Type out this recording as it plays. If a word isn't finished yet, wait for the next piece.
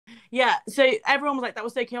Yeah, so everyone was like, that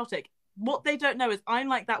was so chaotic. What they don't know is I'm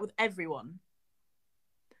like that with everyone.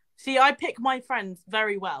 See, I pick my friends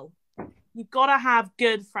very well. You've got to have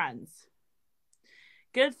good friends.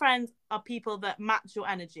 Good friends are people that match your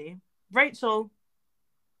energy. Rachel's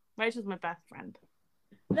my best friend.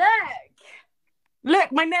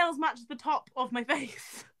 Look, my nails match the top of my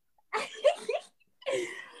face.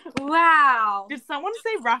 Wow. Did someone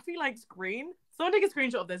say Raffie likes green? Someone take a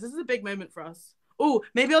screenshot of this. This is a big moment for us. Oh,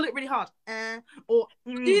 maybe I'll look really hard. Do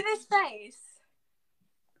this face.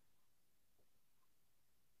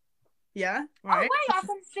 Yeah, right. Oh, wait, I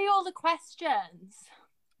can see all the questions.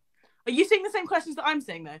 Are you seeing the same questions that I'm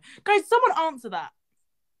seeing, though? Guys, someone answer that.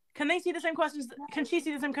 Can they see the same questions? Can she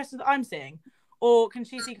see the same questions that I'm seeing? Or can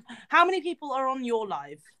she see... How many people are on your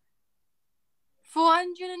live?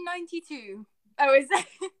 492. Oh, is that...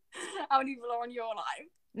 How many people are on your live?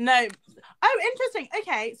 No. Oh, interesting.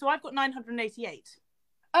 Okay, so I've got 988.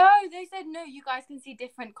 Oh, they said no, you guys can see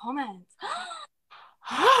different comments.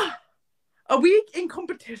 Are we in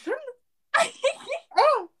competition?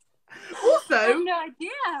 Oh. Also... I have no idea.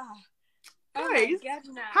 Guys,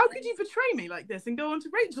 how could you betray me like this and go on to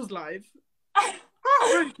Rachel's live?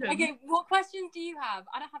 Okay, what questions do you have?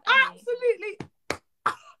 I don't have any. Absolutely.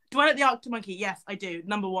 Do I like the Arctic Monkey? Yes, I do.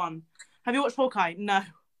 Number 1. Have you watched Hawkeye? No.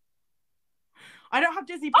 I don't have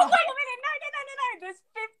Disney Plus. Oh, wait a minute. No. There's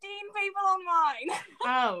 15 people on mine.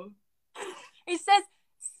 Oh. It says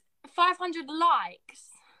 500 likes.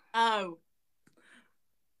 Oh.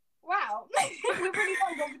 Wow. We're really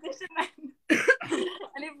fun competition then.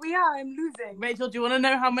 And if we are, I'm losing. Rachel, do you want to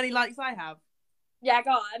know how many likes I have? Yeah,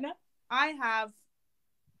 go on. I have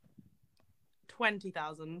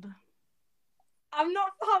 20,000. I'm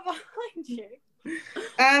not far behind you.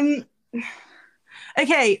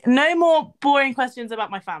 Okay, no more boring questions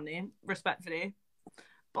about my family, respectfully.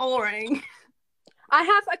 Boring. I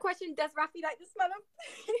have a question. Does Raffie like the smell of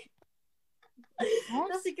What?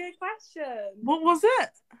 That's a good question. What was it?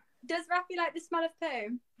 Does Raffie like the smell of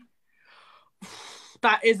poo?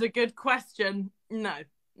 That is a good question. No,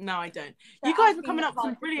 I don't. So you guys were coming up with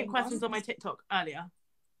some brilliant questions on my TikTok earlier.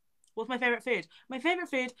 What's my favourite food? My favourite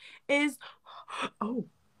food is... Oh,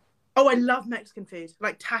 I love Mexican food.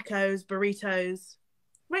 Like tacos, burritos.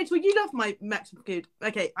 Rachel, you love my Mexican food.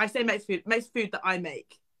 Okay, I say Mexican food that I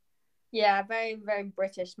make. Yeah, very, very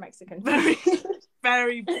British Mexican food.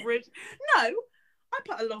 Very British. No, I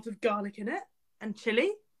put a lot of garlic in it. And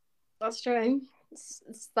chili. That's true.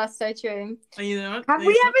 That's so true. Are you there? Have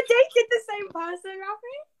we ever dated the same person,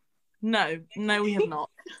 Raffie? No, we have not.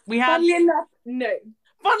 We have. Funnily enough, no.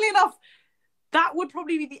 Funnily enough, that would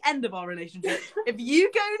probably be the end of our relationship. If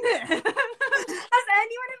you go near. Has anyone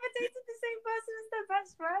ever dated the same person as their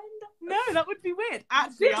best friend? No, that would be weird.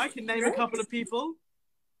 Actually, I can name a couple of people.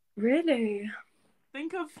 Really?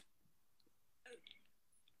 Think of...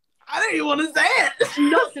 I don't even want to say it.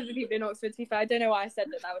 Lots of the people in Oxford, to be fair. I don't know why I said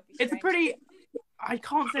that. That would be strange. It's a pretty... I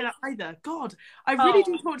can't say that either. God, I really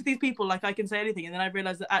do talk to these people like I can say anything, and then I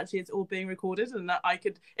realise that actually it's all being recorded, and that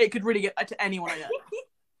it could really get to anyone I know.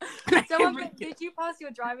 So, did you pass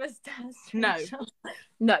your driver's test? No.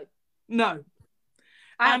 No.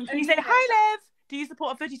 Can you say, hi, Liv? Do you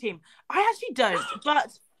support a footy team? I actually don't,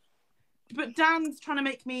 but Dan's trying to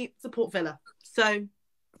make me support Villa. So,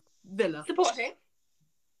 Villa. Support who?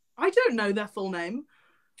 I don't know their full name.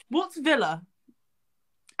 What's Villa?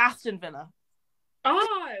 Aston Villa. Oh,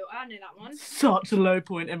 I know that one. Such a low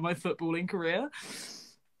point in my footballing career.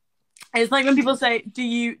 It's like when people say, do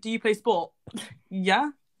you play sport?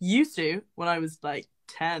 Yeah, used to when I was like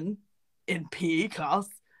 10 in PE class.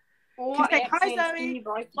 Say, hi Zoe,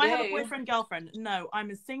 do I have a boyfriend, girlfriend? No,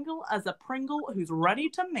 I'm as single as a Pringle who's ready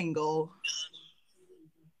to mingle.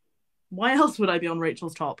 Why else would I be on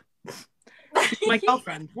Rachel's top? My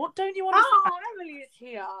girlfriend. What don't you understand? Oh, Emily is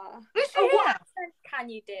here. Is she here? What can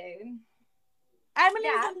you do?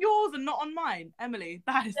 Emily's on yours and not on mine. Emily,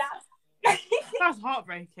 that's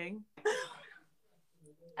heartbreaking.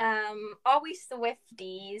 Are we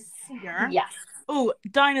Swifties? Yeah. Yes. Oh,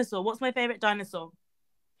 dinosaur. What's my favourite dinosaur?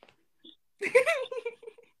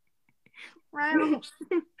 I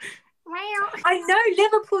know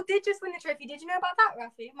Liverpool did just win the trophy. Did you know about that,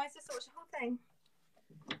 Raffie? My sister watched the whole thing.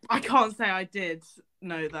 I can't say I did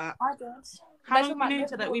know that. I did. How long have we known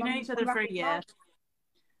each other? We've known each other for a year.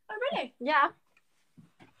 Oh, really? Yeah.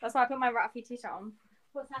 That's why I put my Raffie t-shirt on.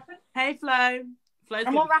 What's happened? Hey, Flo. Flo's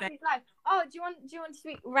and what Raffie's live? Oh, do you want to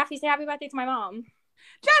speak? Raffie, say happy birthday to my mom.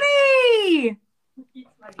 Jenny! It's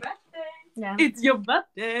my birthday. Yeah. It's your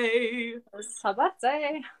birthday. It's her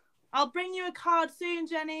birthday. I'll bring you a card soon,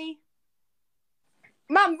 Jenny.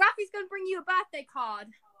 Mum, Raffie's going to bring you a birthday card.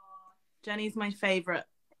 Jenny's my favourite.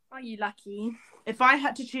 Oh, you lucky? If I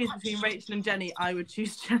had to choose between Rachel and Jenny, I would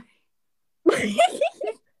choose Jenny.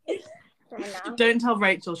 Don't tell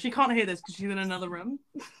Rachel. She can't hear this because she's in another room.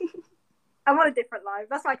 I'm on a different live.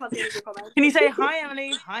 That's why I can't see your comments. Can you say, hi,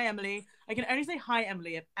 Emily? Hi, Emily. I can only say hi,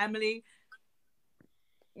 Emily, if Emily...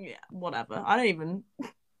 Yeah, whatever. I don't even...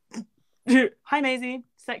 Hi, Maisie.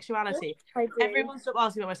 Sexuality. Everyone stop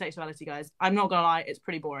asking about my sexuality, guys. I'm not gonna lie, it's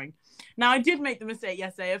pretty boring. Now, I did make the mistake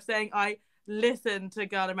yesterday of saying I listen to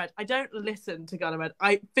Girl in Red. I don't listen to Girl in Red.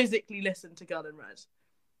 I physically listen to Girl in Red.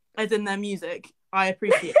 As in their music. I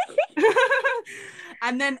appreciate it.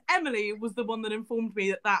 And then Emily was the one that informed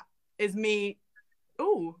me that is me.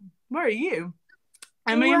 Oh, where are you?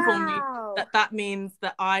 Emily informed me that means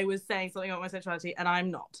that I was saying something about my sexuality and I'm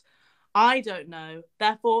not. I don't know.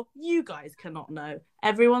 Therefore, you guys cannot know.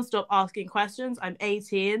 Everyone stop asking questions. I'm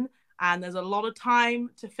 18 and there's a lot of time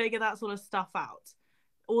to figure that sort of stuff out.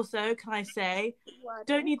 Also, can I say,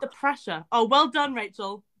 don't need the pressure. Oh, well done,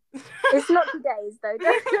 Rachel. It's not today's though.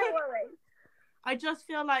 Don't worry. I just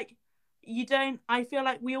feel like you don't. I feel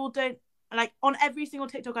like we all don't. Like on every single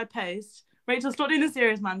TikTok I post, Rachel, stop doing the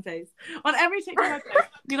serious man face. On every TikTok I post,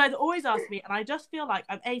 you guys always ask me, and I just feel like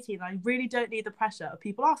I'm 18 and I really don't need the pressure of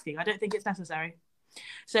people asking. I don't think it's necessary.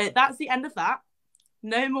 So that's the end of that.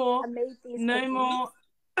 No more. No more.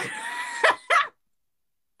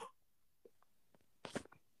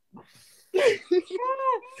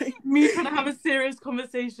 Me trying to have a serious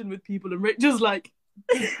conversation with people, and Rachel's like,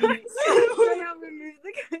 I have removed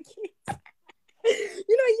the cookies.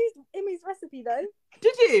 You know, I used Emmy's recipe though.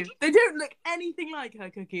 Did you? They don't look anything like her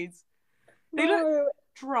cookies. They look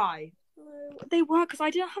dry. No, they were because I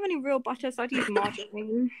didn't have any real butter, so I'd use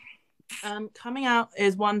margarine. Coming out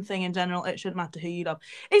is one thing in general. It shouldn't matter who you love.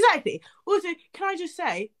 Exactly. Also, can I just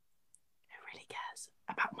say, who really cares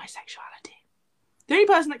about my sexuality? The only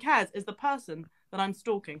person that cares is the person that I'm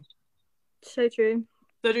stalking. So true.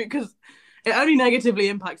 So true, because it only negatively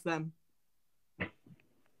impacts them.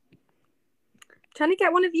 Trying to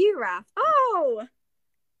get one of you, Raff. Oh!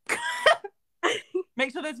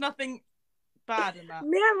 Make sure there's nothing bad in that.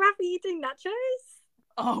 Me and Raffie eating nachos?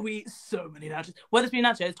 Oh, we eat so many nachos. Well, there's been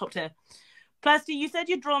nachos, top tier. Plasty, you said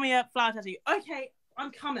you'd draw me a flower tattoo. Okay,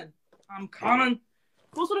 I'm coming.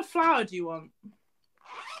 What sort of flower do you want?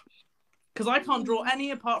 Because I can't draw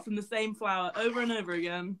any apart from the same flower over and over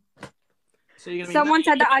again. So you're gonna Someone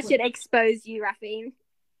said that I should expose you, Raffie.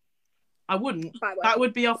 I wouldn't. That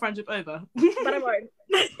would be our friendship over. But I won't.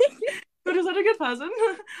 You're just such a good person.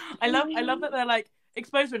 I love that they're like,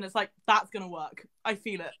 exposure, and it's like, that's gonna work. I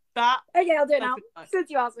feel it. Okay, I'll do it now.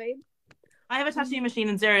 Since you asked me. I have a tattoo machine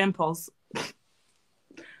and zero impulse.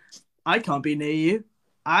 I can't be near you.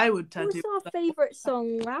 I would tattoo. What's our favourite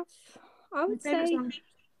song, Raff? I would say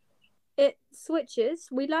it switches.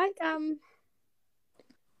 We like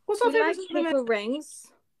What's our favourite song? Paper Rings.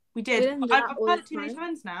 We did. I've had it too many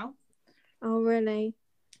times now. Oh really?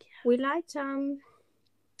 Yeah. We liked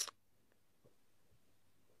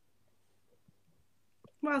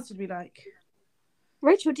What else did we like?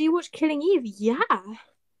 Rachel, do you watch Killing Eve? Yeah.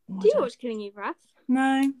 Do you watch Killing Eve, Raff?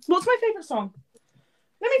 No. What's my favourite song?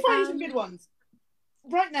 Let me find you some good ones.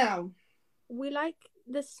 Right now. We like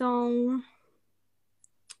the song.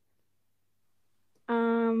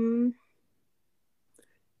 I'm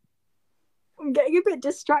getting a bit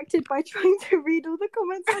distracted by trying to read all the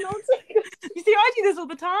comments on Instagram. You see, I do this all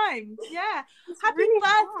the time. Yeah. Happy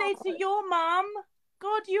birthday to your mum.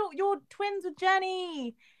 God, you're twins with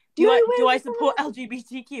Jenny. Do I support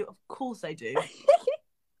LGBTQ? Of course I do.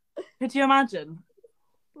 Could you imagine?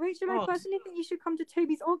 Rachel, I personally think you should come to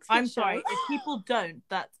Toby's Oxford I'm sorry, show. if people don't,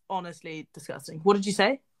 that's honestly disgusting. What did you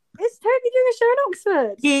say? Is Toby doing a show in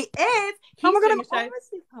Oxford? He is. He's oh my god, I'm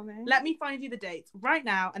honestly coming. Let me find you the dates right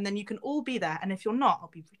now, and then you can all be there. And if you're not, I'll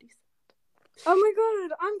be really sad. Oh my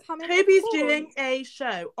god, I'm coming. Toby's doing a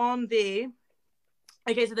show on the...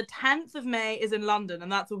 Okay, so the 10th of May is in London,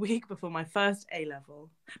 and that's a week before my first A-level.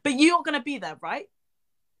 But you're going to be there, right?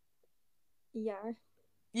 Yeah.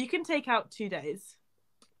 You can take out 2 days.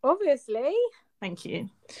 Obviously. Thank you.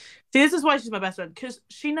 See, this is why she's my best friend, because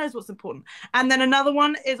she knows what's important. And then another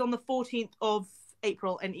one is on the 14th of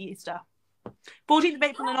April in Easter. 14th of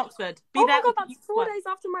April in Oxford. Be there. Oh my god, that's 4 days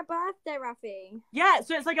after my birthday, Raffie. Yeah,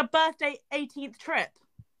 so it's like a birthday 18th trip.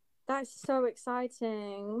 That's so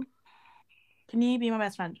exciting. Can you be my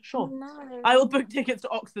best friend? Sure. No. I will book tickets to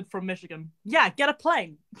Oxford from Michigan. Yeah, get a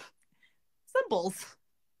plane. Symbols.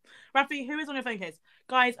 Raffie, who is on your phone case?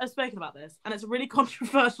 Guys, I've spoken about this, and it's a really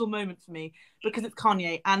controversial moment for me because it's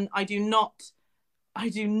Kanye, and I do not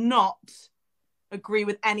agree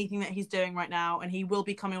with anything that he's doing right now, and he will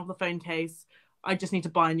be coming off the phone case. I just need to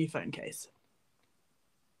buy a new phone case.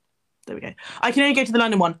 There we go. I can only go to the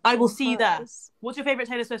London one. I will see you there. What's your favourite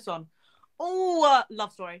Taylor Swift song? Oh,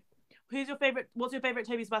 Love Story. What's your favourite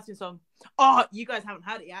Toby Sebastian song? Oh, you guys haven't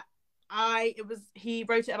heard it yet. He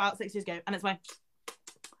wrote it about 6 years ago, and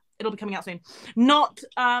it'll be coming out soon. Not,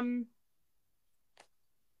 you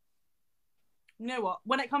know what?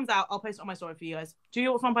 When it comes out, I'll post it on my story for you guys. Do you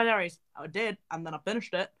know what's Vampire Diaries? I did, and then I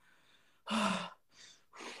finished it.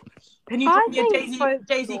 Can you draw me a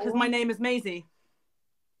daisy? Because my name is Maisie.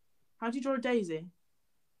 How do you draw a daisy?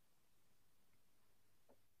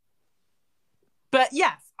 But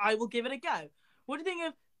yes, I will give it a go. What do you think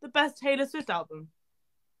of the best Taylor Swift album?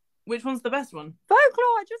 Which one's the best one?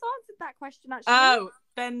 Folklore. I just answered that question, actually. Oh,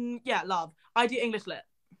 then yeah, Love. I do English lit.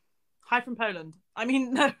 Hi from Poland. I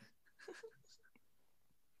mean, no.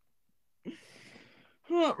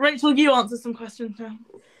 Rachel, you answer some questions now.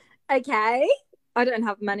 Okay. I don't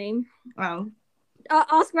have many. Oh.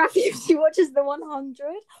 Ask Raffie if she watches the 100.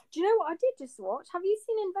 Do you know what I did just watch? Have you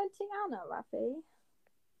seen Inventing Anna, Raffie?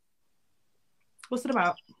 What's it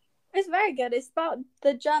about? It's very good. It's about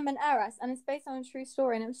the German heiress, and it's based on a true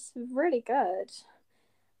story, and it's really good.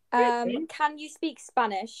 Really? Can you speak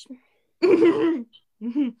Spanish? No.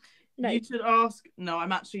 No. You should ask. No,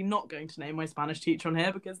 I'm actually not going to name my Spanish teacher on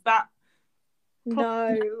here because that.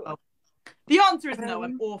 No. Oh. The answer is no.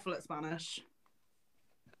 I'm awful at Spanish.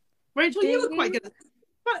 Rachel, you were quite good at.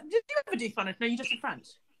 But did you ever do Spanish? No, you just did French.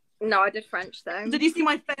 No, I did French though. Did you see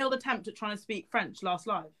my failed attempt at trying to speak French last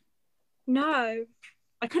live? No.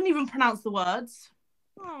 I couldn't even pronounce the words.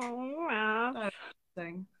 Oh, wow.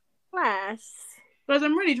 Bless. Guys,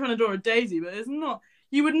 I'm really trying to draw a daisy, but it's not.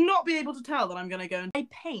 You would not be able to tell that I'm going to go and I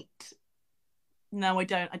paint. No, I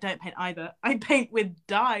don't. I don't paint either. I paint with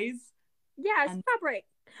dyes. Yeah, it's fabric.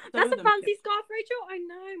 That's a fancy scarf, Rachel. I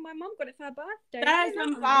know. My mum got it for her birthday. There's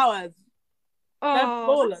some flowers.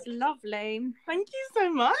 Oh, that's lovely. Thank you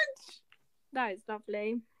so much. That is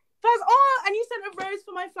lovely. And you sent a rose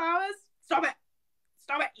for my flowers? Stop it.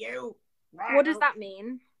 Stop it, you. What does that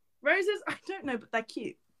mean? Roses? I don't know, but they're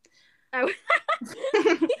cute. Oh.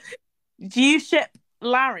 Do you ship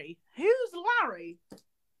Larry? Who's Larry?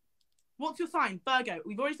 What's your sign? Virgo.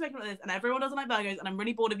 We've already spoken about this, and everyone doesn't like Virgos, and I'm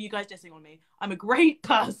really bored of you guys dissing on me. I'm a great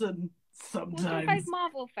person sometimes. What's your favourite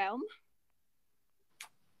Marvel film?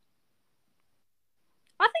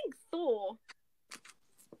 I think Thor.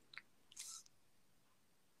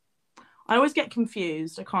 I always get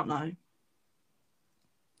confused. I can't know.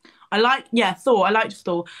 Thor. I liked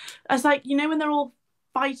Thor. It's like, you know, when they're all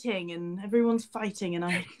fighting and everyone's fighting, and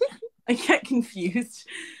I get confused.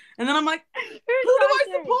 And then I'm like, who do I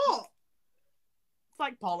support? It's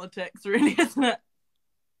like politics, really, isn't it?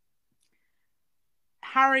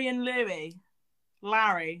 Harry and Louis.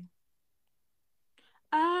 Larry.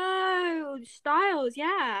 Oh, Styles,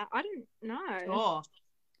 yeah. I don't know. Sure.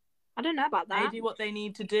 I don't know about that. They do what they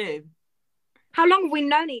need to do. How long have we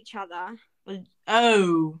known each other?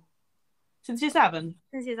 Oh. Since year 7.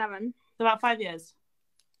 Since year 7. So about 5 years.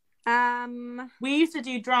 We used to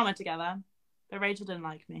do drama together, but Rachel didn't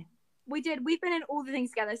like me. We did. We've been in all the things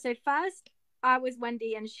together. So first, I was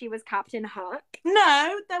Wendy and she was Captain Hook.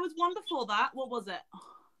 No, there was one before that. What was it?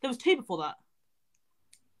 There was 2 before that.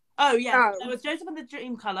 Oh, yeah. There was Joseph and the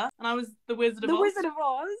Dreamcolour, and I was the Wizard of Oz. The Wizard of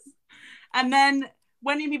Oz. And then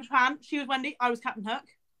Wendy and Peter Pan, she was Wendy, I was Captain Hook.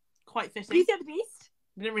 Quite fitting. Beauty and the Beast.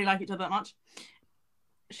 We didn't really like each other that much.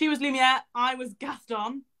 She was Lumiere, I was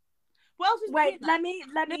Gaston. What else was Wait, let me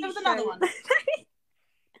there was another one.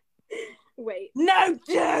 Wait. No,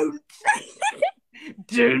 don't!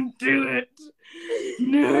 Don't do it!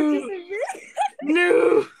 No!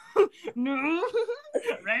 No! No!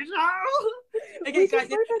 Rachel! Okay, guys.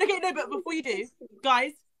 Okay, no, but before you do,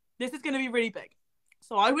 guys, this is going to be really big.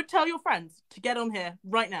 So I would tell your friends to get on here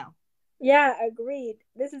right now. Yeah, agreed.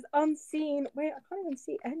 This is unseen. Wait, I can't even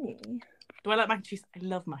see any. Do I like mac and cheese? I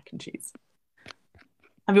love mac and cheese.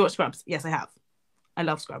 Have you watched Scrubs? Yes, I have. I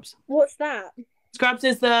love Scrubs. What's that? Scrubs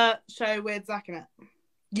is the show with Zach in it.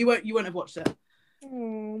 You won't have watched it.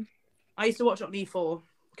 I used to watch it on E4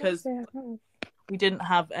 because we didn't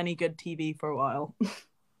have any good TV for a while.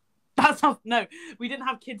 We didn't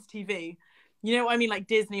have kids' TV. You know what I mean, like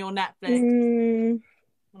Disney or Netflix.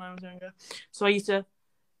 When I was younger, so I used to.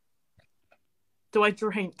 Do I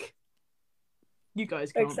drink? You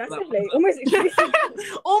guys can't. Excessively, almost exclusively.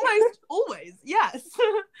 Almost always, yes.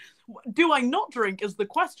 Do I not drink is the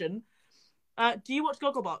question. Do you watch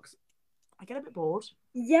Gogglebox? I get a bit bored.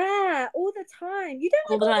 Yeah, all the time. You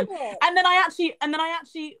don't like Gogglebox. And then I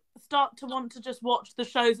actually start to want to just watch the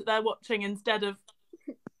shows that they're watching instead of.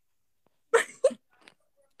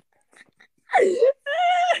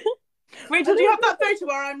 Rachel, do you have that photo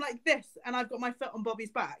where I'm like this and I've got my foot on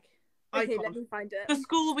Bobby's back? Okay, icon. let me find it. The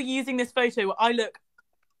school were using this photo where I look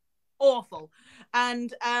awful.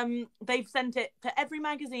 And they've sent it to every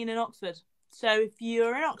magazine in Oxford. So if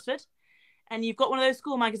you're in Oxford and you've got one of those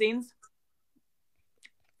school magazines...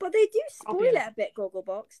 But they do spoil it a bit,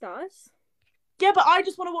 Gogglebox does. Yeah, but I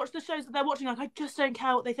just want to watch the shows that they're watching. Like, I just don't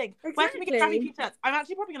care what they think. Exactly. Where can we get Raffie t-shirts? I'm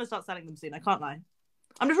actually probably going to start selling them soon. I can't lie.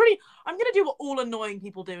 I'm going to do what all annoying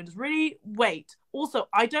people do and just really wait. Also,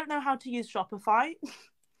 I don't know how to use Shopify.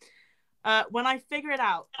 When I figure it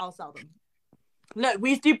out, I'll sell them. Look, we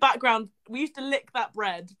used to do background. We used to lick that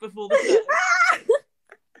bread before the show.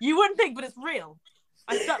 You wouldn't think, but it's real.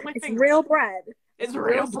 I stuck my finger. It's real bread. It's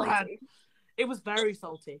real bread. It was very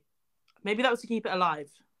salty. Maybe that was to keep it alive.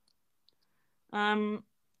 Is are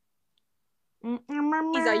you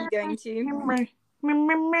going to?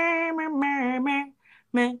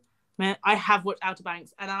 I have watched Outer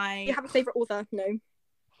Banks, and Do you have a favourite author? No. Do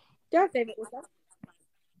you have a favourite author?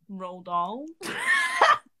 Roald Dahl.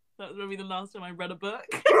 That was maybe the last time I read a book.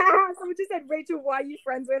 Someone just said, Rachel, why are you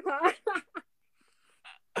friends with her?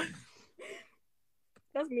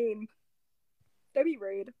 That's mean. Don't be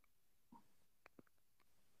rude.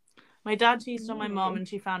 My dad cheated on my mom and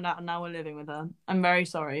she found out and now we're living with her. I'm very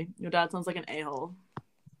sorry. Your dad sounds like an a-hole.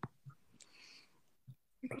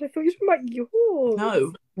 God, I thought you were talking about yours.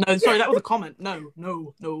 No, sorry, that was a comment. No.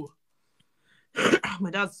 My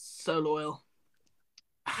dad's so loyal.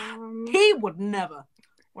 He would never.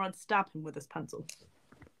 Or I'd stab him with this pencil.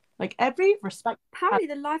 Like, every respect. Apparently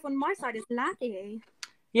the live on my side is laggy.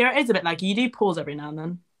 Yeah, it is a bit laggy. You do pause every now and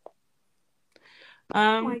then.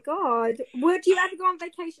 Oh my god. Would you ever go on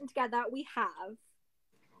vacation together? We have.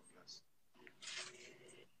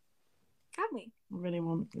 Have we? I really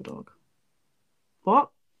want the dog.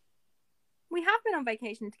 What? We have been on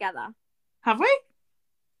vacation together. Have we?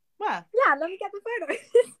 Where? Yeah, let me get the photo.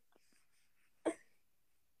 You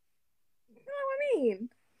know what I mean?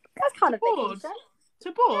 That's kind of vacation.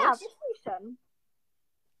 To board? Yeah, vacation.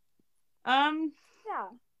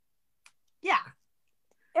 Yeah.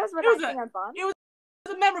 It was relaxing and fun. It was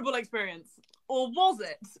a memorable experience. Or was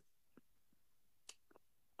it?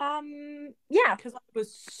 Yeah. Because I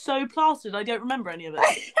was so plastered, I don't remember any of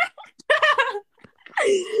it.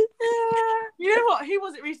 You know what? Who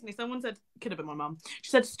was it recently? Someone said, could have been my mum. She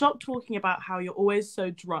said, stop talking about how you're always so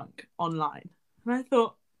drunk online. And I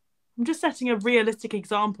thought, I'm just setting a realistic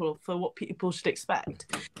example for what people should expect.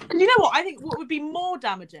 And you know what? I think what would be more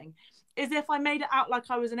damaging is if I made it out like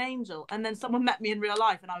I was an angel and then someone met me in real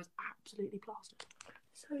life and I was absolutely plastered.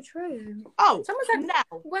 So true. Oh, someone said,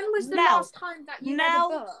 Nell. When was the last time that you read a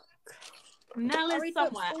book? Nell is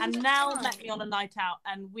somewhere, and Nell met me on a night out,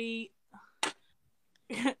 and we...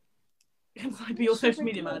 Can I be your social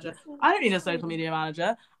media manager? I don't need a social media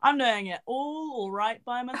manager. I'm doing it all right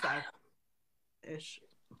by myself. Ish.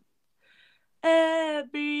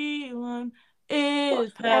 Everyone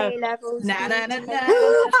is perfect. Na na na na.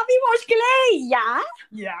 Have you watched Glee? Yeah.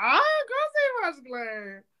 Yeah, of course I watched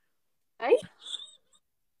Glee. Hey?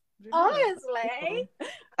 Honestly.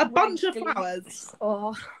 A bunch of flowers.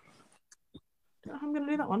 Oh. I'm gonna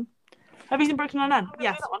do that one. Have you seen Brooklyn Nine-Nine?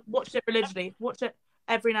 Yes. Watched it religiously. Watch it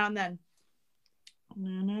every now and then.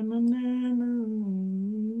 Everyone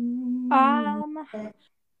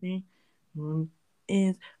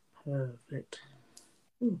is perfect.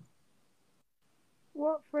 Ooh.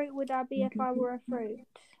 What fruit would I be if I were a fruit?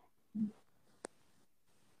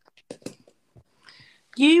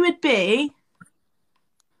 You would be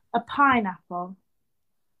a pineapple.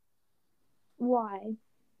 Why?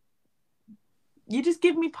 You just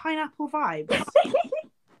give me pineapple vibes.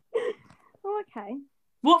 Oh, okay.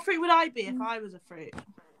 What fruit would I be if I was a fruit?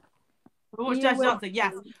 Watch Dirty Dancing,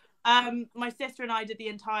 yes. My sister and I did the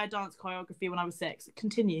entire dance choreography when I was 6.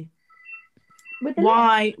 Continue.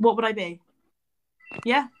 Why? What would I be?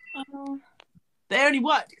 Yeah. They only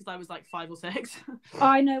worked because I was like 5 or 6.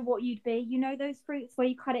 I know what you'd be. You know those fruits where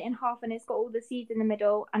you cut it in half and it's got all the seeds in the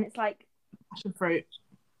middle and it's like... Passion fruit.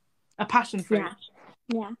 A passion fruit.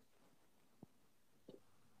 Yeah.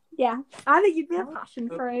 I think you'd be a passion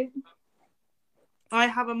fruit. I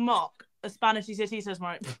have a mock, a Spanish GCSE test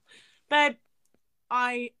tomorrow. Babe,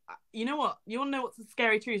 you know what? You want to know what's the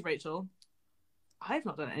scary truth, Rachel? I've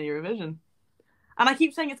not done any revision. And I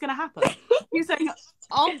keep saying it's going to happen. You're saying,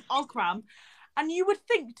 I'll cram. And you would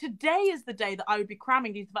think today is the day that I would be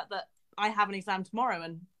cramming due to the fact that I have an exam tomorrow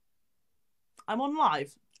and I'm on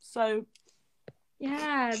live. So...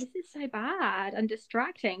 Yeah, this is so bad and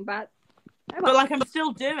distracting, but... But, like, I'm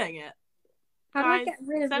still doing it. How Guys, do I get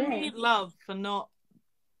rid of send this? me love for not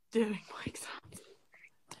doing my exams.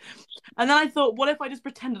 And then I thought, what if I just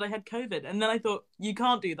pretended I had COVID? And then I thought, you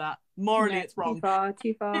can't do that. Morally, it's wrong.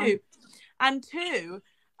 Too far. And two,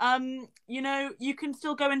 you know, you can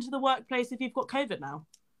still go into the workplace if you've got COVID now,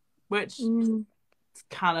 which is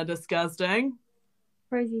kind of disgusting.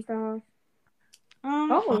 Crazy stuff.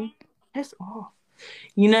 Piss off.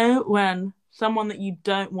 You know when someone that you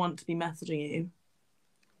don't want to be messaging you.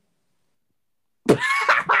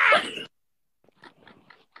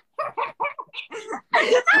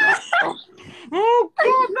 Oh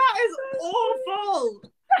God, that is awful.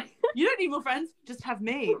 You don't need more friends, just have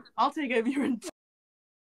me. I'll take over your entire.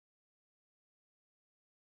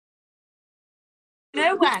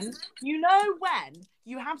 You know when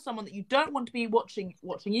you have someone that you don't want to be watching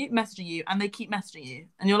you, messaging you, and they keep messaging you,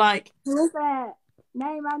 and you're like, who is it?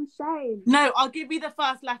 Name and shame. No, I'll give you the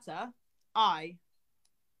first letter. I.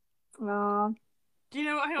 Oh. Do you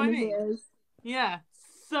know who I mean? It is. Yeah,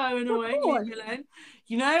 so annoying.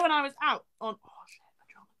 You know when I was out on.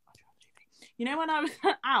 You know when I was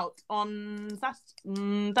out on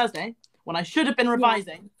Thursday when I should have been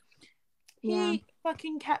revising. Yeah. He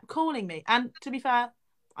fucking kept calling me, and to be fair,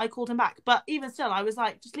 I called him back. But even still, I was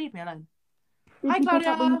like, just leave me alone. Hi,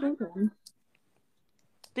 Claudia.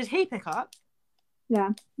 Did he pick up?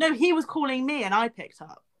 Yeah. No, he was calling me, and I picked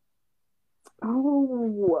up.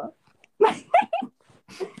 Oh. I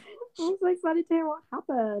was so excited to hear what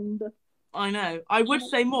happened. I know. I would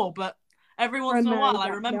say more, but every once in a while I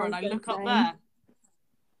remember and I look up there.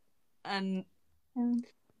 And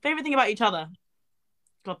favourite thing about each other?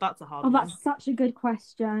 God, that's a hard one. Oh, that's such a good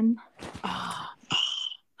question.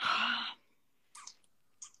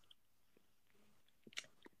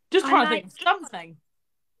 Just trying to think of something.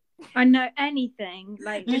 I know anything.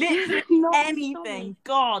 Like literally anything.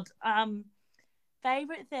 God.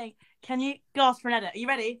 Favourite thing. Can you gasp for an edit? Are you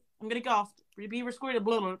ready? I'm gonna gasp. Be recorded.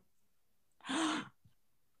 Blah blah.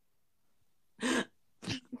 My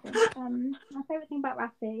favourite thing about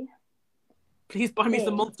Raffie. Please buy me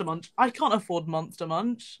some Monster Munch. I can't afford Monster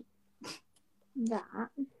Munch. That.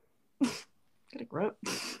 Get a grip.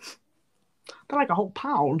 They're like a whole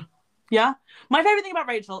pound. Yeah. My favourite thing about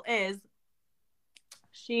Rachel is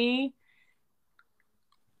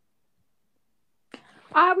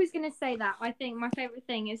I was going to say that. I think my favourite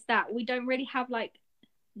thing is that we don't really have, like,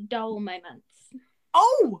 dull moments.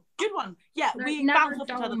 Oh, good one. Yeah, no, we bounce off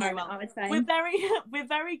each other very well. I would say. We're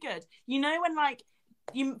very good. You know when, like,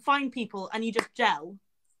 you find people and you just gel?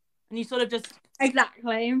 And you sort of just...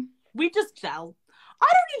 Exactly. We just gel. I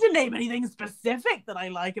don't need to name anything specific that I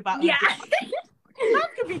like about her. Yeah. That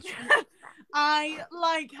could be true. I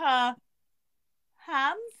like her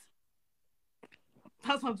hands.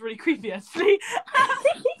 That sounds really creepy, actually.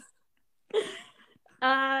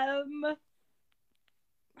 Have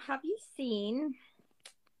you seen?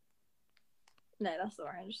 No, that's not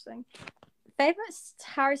very interesting. Favorite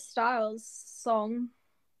Harry Styles song?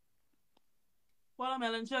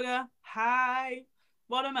 Watermelon sugar, hi.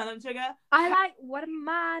 Watermelon sugar. I like What Am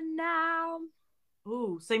I Now?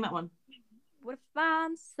 Ooh, sing that one. What if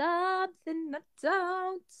I'm something I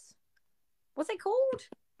don't? What's it called?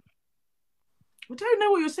 I don't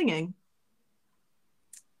know what you're singing.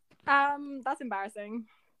 That's embarrassing.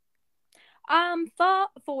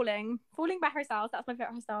 Falling by Harry Styles. That's my favorite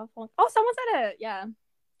Harry Styles song. Oh, someone said it. Yeah.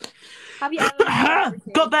 Have you ever?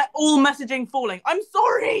 God, they're all messaging Falling. I'm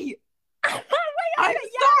sorry. I'm sorry.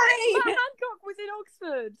 Matt Hancock was in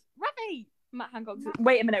Oxford. Raffie. Matt Hancock.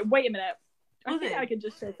 Wait a minute. I think I can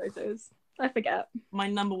just show photos. I forget. My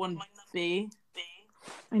number one B.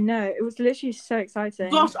 I know. It was literally so exciting.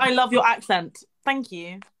 Gosh, I love your accent. Thank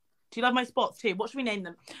you. Do you love my spots too? What should we name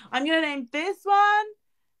them? I'm going to name this one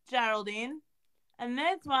Geraldine. And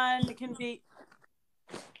this one can be...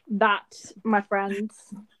 That, my friends.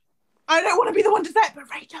 I don't want to be the one to say it, but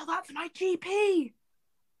Rachel, that's my GP.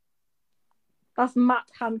 That's Matt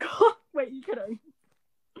Hancock. Wait, you kidding?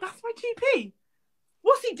 That's my GP.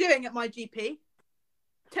 What's he doing at my GP?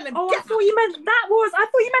 Tell him. Oh, I thought you meant that was. I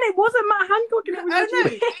thought you meant it wasn't Matt Hancock. And it was no,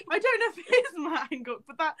 I don't know if it is Matt Hancock,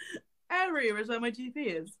 but that area is where my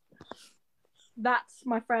GP is. That's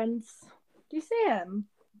my friends. Do you see him?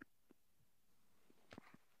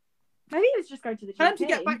 Maybe he was just going to the GP. Tell him to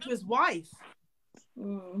get back to his wife.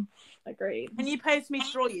 Agreed. Can you post me to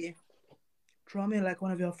draw you? Draw me like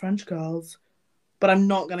one of your French girls. But I'm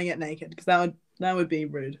not going to get naked because that would be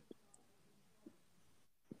rude.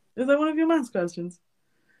 Is that one of your maths questions?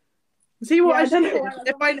 See what I should do?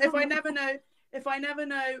 If I never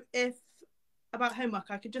know if about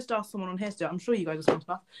homework, I could just ask someone on here to do it. I'm sure you guys are smart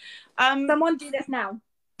enough. Someone do this now.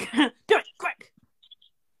 Do it quick.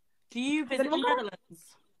 Do you visit the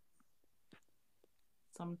Netherlands?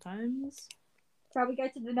 Sometimes. Shall we go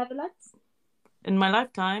to the Netherlands? In my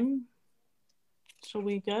lifetime. Shall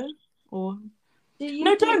we go? Or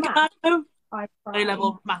don't go.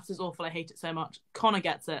 A-level maths is awful. I hate it so much. Connor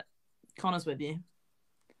gets it. Connor's with you.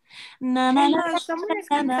 Someone is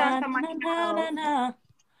concerned for my health.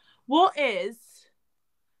 What is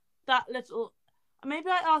that little... Maybe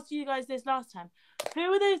I asked you guys this last time. Who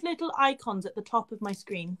are those little icons at the top of my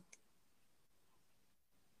screen?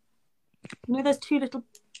 You know, there's three little...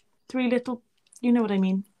 You know what I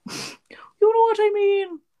mean. You know what I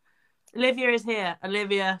mean. Olivia is here.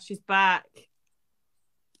 Olivia, she's back.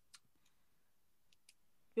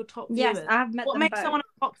 Your top viewers. Yes, I've met them both. What makes someone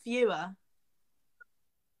a top viewer?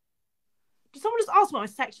 Did someone just ask about my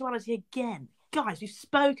sexuality again? Guys, we've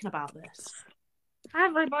spoken about this.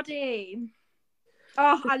 Everybody.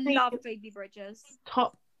 Oh, I love Baby Bridges.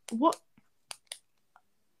 Top... What?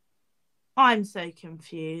 I'm so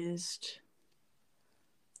confused.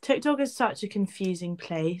 TikTok is such a confusing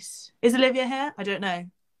place. Is Olivia here? I don't know.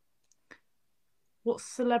 What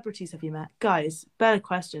celebrities have you met? Guys, better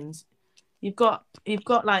questions. You've got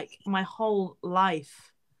like my whole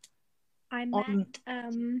life. I met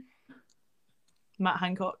Matt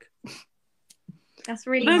Hancock. That's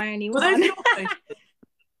really my only one. Were those your photos?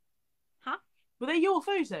 Huh? Were they your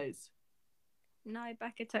photos? No,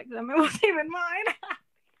 Becca took them. It wasn't even mine.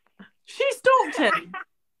 She stalked him.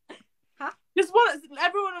 Huh? Just one.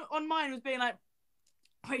 Everyone on mine was being like,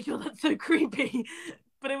 "Rachel, that's so creepy,"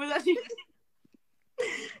 but it was actually.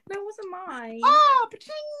 No, it wasn't mine. Ah,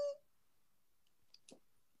 pa-ching!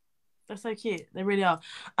 They're so cute. They really are.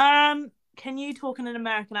 Can you talk in an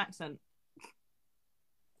American accent?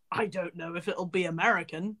 I don't know if it'll be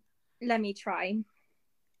American. Let me try.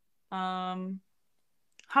 How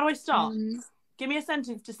do I start? Give me a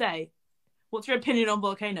sentence to say. What's your opinion on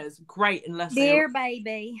volcanoes? Great, unless dear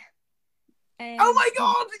baby. Oh my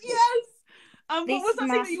god, yes! What was that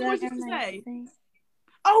thing that you wanted to say?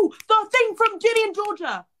 Oh, the thing from Ginny and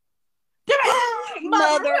Georgia.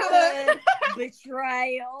 Motherhood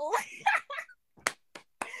betrayal.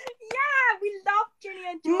 Yeah, we love Ginny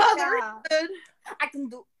and Georgia. Motherhood. I can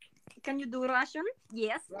do. Can you do Russian?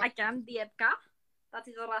 Yes, I can. Diepka. That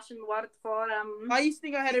is a Russian word for I used to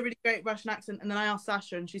think I had a really great Russian accent, and then I asked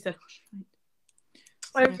Sasha, and she said,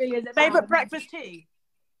 "Oh, really? Is it favorite breakfast tea?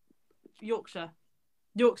 Yorkshire.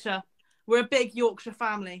 We're a big Yorkshire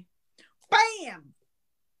family. Bam.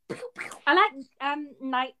 I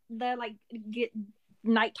like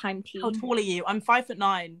nighttime tea. How tall are you? I'm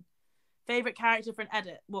 5'9". Favorite character for an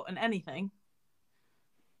edit? What, in anything?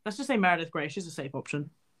 Let's just say Meredith Grey. She's a safe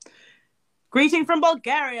option. Greeting from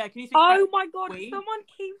Bulgaria. Can you see? Oh my god! Someone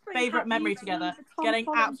keeps favorite memory together. Getting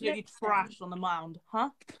absolutely trashed on the mound,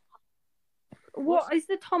 huh? What is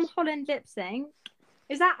the Tom Holland lip sync?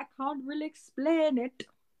 Is that I can't really explain it.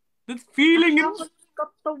 The feeling. I haven't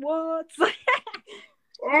got the words.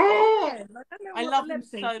 Oh, I love him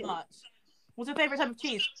so much. What's your favourite type of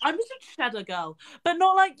cheese? I'm just a cheddar girl, but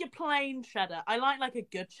not like your plain cheddar. I like a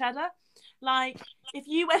good cheddar. Like if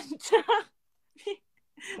you went to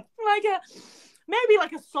maybe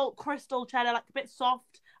like a salt crystal cheddar, like a bit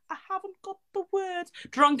soft. I haven't got the words.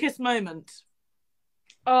 Drunkest moment.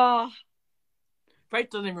 Oh, Rach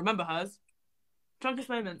doesn't even remember hers. Drunkest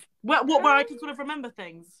moment. Where I can sort of remember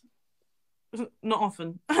things. Not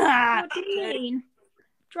often. What do you mean?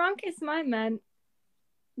 Drunkest moment.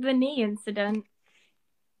 The knee incident.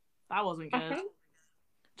 That wasn't good. Okay.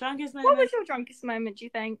 Drunkest moment. What was your drunkest moment, do you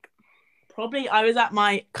think? Probably I was at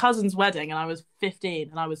my cousin's wedding and I was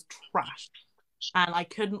 15 and I was trashed. And I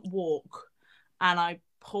couldn't walk. And I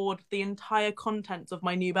poured the entire contents of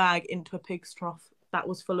my new bag into a pig's trough that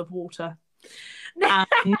was full of water. And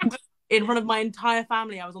in front of my entire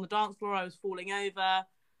family, I was on the dance floor, I was falling over.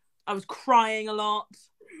 I was crying a lot.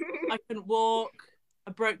 I couldn't walk.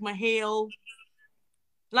 I broke my heel.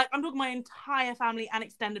 Like, I'm talking my entire family and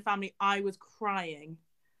extended family. I was crying.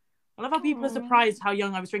 I love how people are surprised how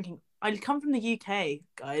young I was drinking. I come from the UK,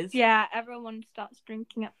 guys. Yeah, everyone starts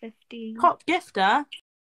drinking at 15. Top gifter. I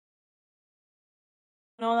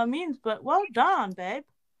don't know what that means, but well done, babe.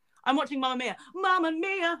 I'm watching Mamma Mia. Mamma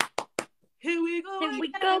Mia! Here we go again. Here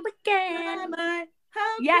we go again.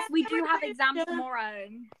 Yes, we do have exams tomorrow.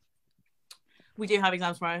 We do have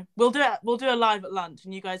exams tomorrow. We'll do a live at lunch,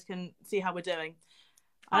 and you guys can see how we're doing.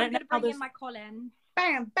 I'm going to bring in my Colin.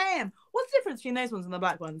 Bam, bam. What's the difference between those ones and the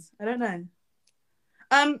black ones? I don't know.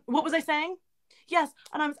 What was I saying? Yes,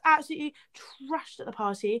 and I was absolutely trashed at the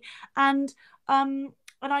party, and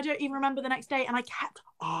I don't even remember the next day. And I kept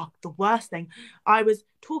the worst thing. I was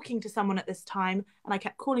talking to someone at this time, and I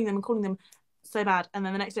kept calling them so bad. And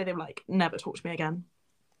then the next day they were like, "Never talk to me again."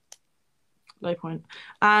 Low point.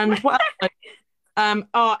 And what else?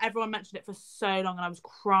 Oh, everyone mentioned it for so long, and I was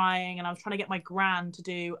crying, and I was trying to get my gran to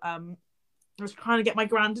do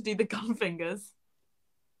the gun fingers.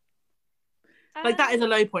 Like, that is a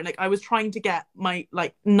low point. Like, I was trying to get my,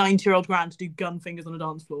 like, 90-year-old gran to do gun fingers on a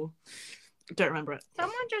dance floor. Don't remember it.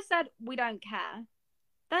 Someone just said, we don't care.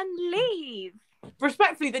 Then leave.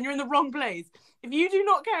 Respectfully, then you're in the wrong place. If you do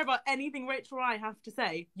not care about anything Rachel or I have to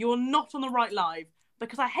say, you're not on the right live.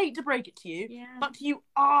 Because I hate to break it to you, but you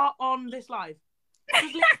are on this live.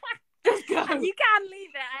 Just go. And you can leave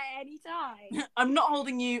it at any time. I'm not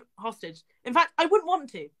holding you hostage. In fact, I wouldn't want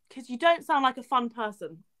to, because you don't sound like a fun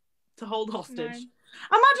person to hold hostage. No.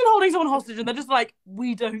 Imagine holding someone hostage and they're just like,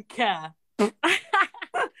 we don't care. You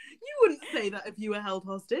wouldn't say that if you were held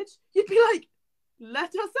hostage. You'd be like, let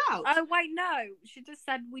us out. Oh, wait, no. She just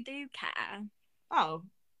said we do care. Oh.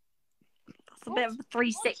 That's a bit of a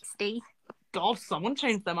 360. God, someone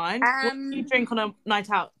changed their mind. What do you drink on a night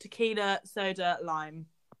out? Tequila, soda, lime.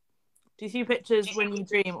 Do you see pictures when you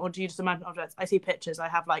dream, or do you just imagine objects? I see pictures. I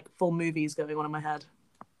have, like, full movies going on in my head.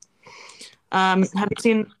 Have you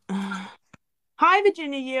seen... Hi,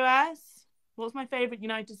 Virginia, US. What's my favourite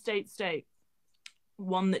United States state?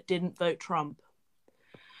 One that didn't vote Trump.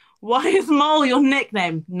 Why is Mole your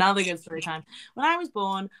nickname? Another good story time. When I was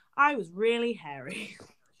born, I was really hairy.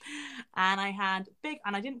 And I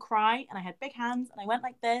didn't cry, and I had big hands, and I went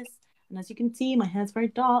like this, and as you can see, my hair's very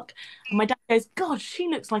dark, and my dad goes, God, she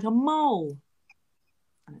looks like a mole.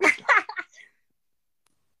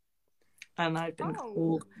 And I've been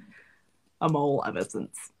called a mole ever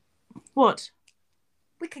since. What?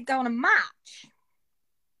 We could go on a match.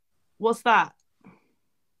 What's that?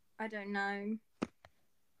 I don't know.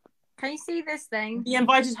 Can you see this thing? The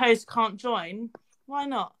invited host can't join. Why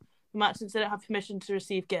not? The match since they don't have permission to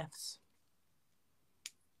receive gifts.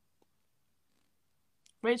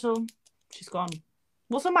 Rachel, she's gone.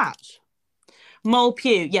 What's a match? Mole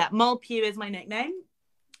Pugh. Yeah, Mole Pugh is my nickname.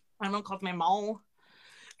 Everyone calls me Mole.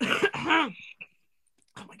 Oh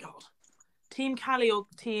my God. Team Callie or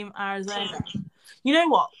Team Arizona? You know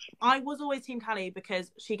what? I was always Team Callie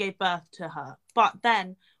because she gave birth to her. But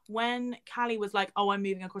then when Callie was like, oh, I'm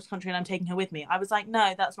moving across the country and I'm taking her with me, I was like,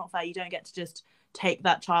 no, that's not fair. You don't get to just take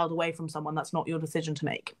that child away from someone. That's not your decision to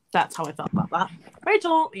make. That's how I felt about that.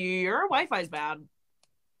 Rachel, your Wi-Fi's bad.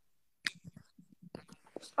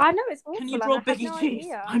 I know, it's awful. Can you draw Biggie Cheese?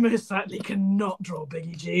 Idea. I most certainly cannot draw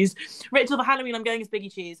Biggie Cheese. Rachel, for Halloween, I'm going as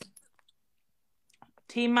Biggie Cheese.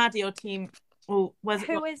 Team Maddie or Team... Oh,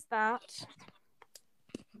 Who is that?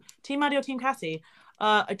 Team Maddie or Team Cassie?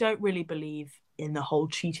 I don't really believe in the whole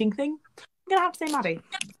cheating thing. I'm going to have to say Maddie.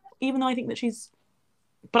 Even though I think that she's...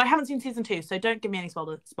 But I haven't seen season 2, so don't give me any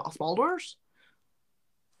spoilers.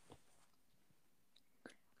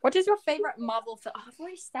 What is your favourite Marvel film? Oh, I've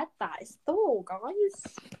already said that. It's Thor,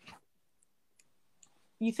 guys.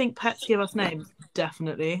 You think pets give us names?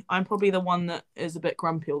 Definitely. I'm probably the one that is a bit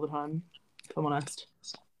grumpy all the time, if I'm honest.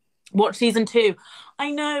 Watch season 2.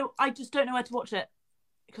 I know, I just don't know where to watch it.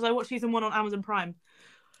 Because I watched season 1 on Amazon Prime.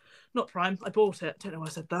 Not Prime, I bought it. Don't know why I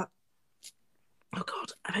said that. Oh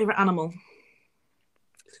God, a favourite animal.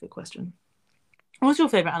 That's a good question. What's your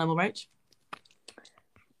favourite animal, Rach?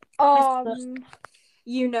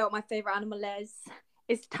 You know what my favourite animal is.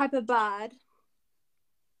 It's type of bird.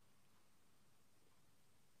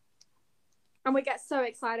 And we get so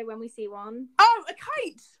excited when we see one. Oh, a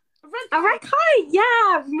kite! A red kite,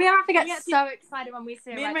 yeah! Me and Raffie get so excited when we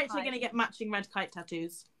see a red kite. Me and Rach are going to get matching red kite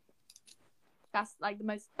tattoos. That's like the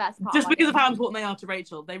best part. Just because of how important they are to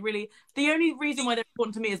Rachel. The only reason why they're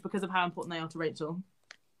important to me is because of how important they are to Rachel.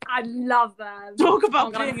 I love them. Talk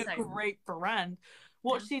about being a great friend.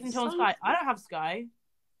 Watch season 2 on Sky. I don't have Sky.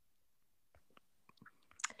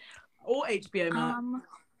 Or HBO Max.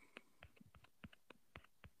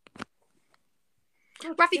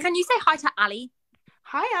 Raffie, can you say hi to Ali?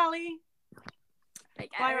 Hi, Ali.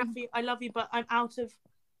 Bye, Raffie. I love you, but I'm out of...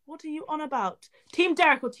 What are you on about? Team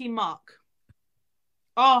Derek or Team Mark?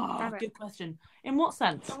 Oh, Derek. Good question. In what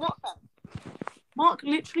sense? Mark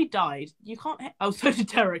literally died. You can't... Oh, so did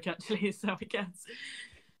Derek, actually, so I guess.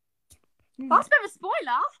 That's a bit of a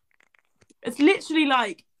spoiler. It's literally,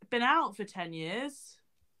 like, been out for 10 years.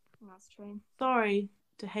 That's true. Sorry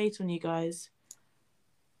to hate on you guys.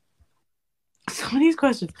 Some of these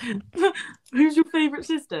questions. Who's your favourite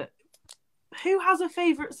sister? Who has a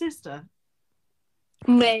favourite sister?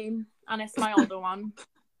 Me. And it's my older one.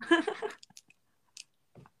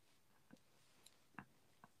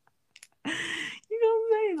 You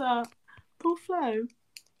can't say that. Poor Flo.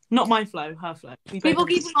 Not my Flo, her Flo. People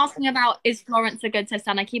keep asking about, is Florence a good sister?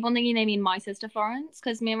 And I keep on thinking they mean my sister Florence,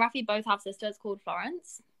 because me and Raffie both have sisters called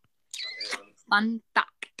Florence. Fun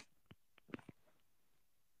fact.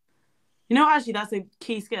 You know, actually, that's a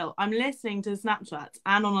key skill. I'm listening to Snapchats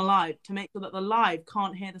and on a live to make sure that the live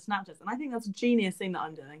can't hear the Snapchats. And I think that's a genius thing that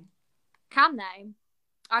I'm doing. Can they?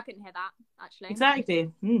 I couldn't hear that, actually.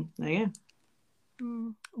 Exactly. There you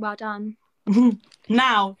go. Well done.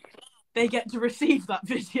 Now they get to receive that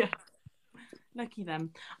video. Lucky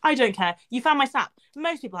them. I don't care. You found my Snap.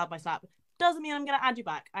 Most people have my Snap. Doesn't mean I'm going to add you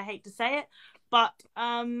back. I hate to say it. But,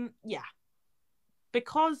 yeah.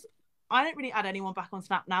 Because I don't really add anyone back on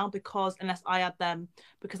Snap now, because unless I add them,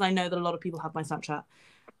 because I know that a lot of people have my Snapchat.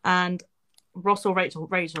 And Ross or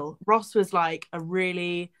Rachel. Ross was like a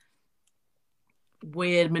really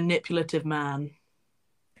weird, manipulative man.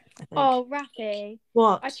 Oh, Raffie.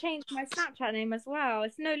 What? I changed my Snapchat name as well.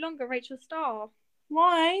 It's no longer Rachel Starr.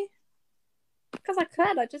 Why? Because I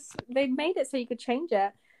could. They made it so you could change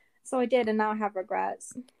it. So I did, and now I have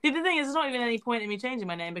regrets. See, the thing is, there's not even any point in me changing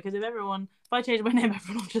my name, because if I change my name,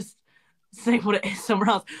 everyone will just say what it is somewhere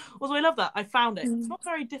else. Also, I love that. I found it. It's not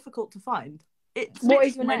very difficult to find. What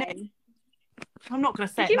is your name? I'm not going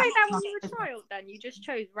to say it. Did you make that when you were a child, then? You just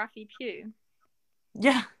chose Raffie Pugh?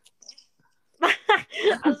 Yeah.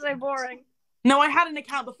 That's so boring. No, I had an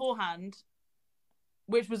account beforehand,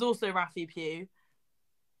 which was also Raffie Pugh.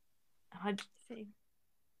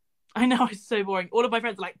 I know, it's so boring. All of my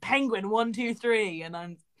friends are like, Penguin 123, and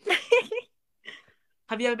I'm...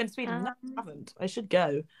 Have you ever been to Sweden? No, I haven't. I should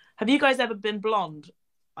go. Have you guys ever been blonde?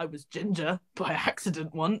 I was ginger by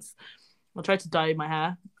accident once. I tried to dye my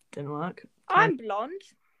hair. Didn't work. I'm blonde.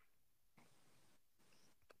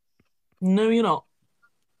 No, you're not.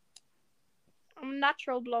 I'm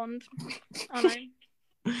natural blonde. I know.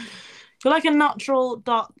 You're like a natural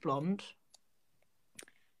dark blonde.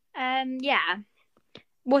 Yeah.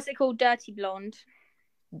 What's it called? Dirty blonde.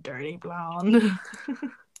 Dirty blonde.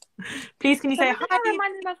 Please, can you say hi? That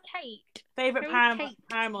reminds me of Kate. Favorite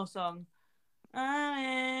Paramore song. I'm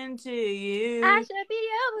into you. I should be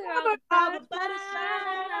over all the butterflies,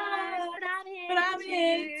 but I'm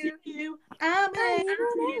into you. I'm into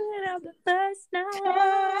you. The first night.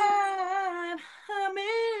 I'm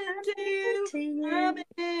into you. I'm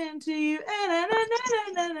into you.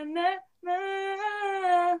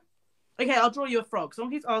 Okay, I'll draw you a frog.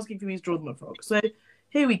 Someone keeps asking for me to draw them a frog. So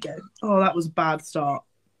here we go. Oh, that was a bad start.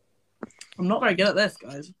 I'm not very good at this,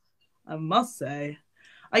 guys. I must say.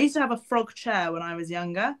 I used to have a frog chair when I was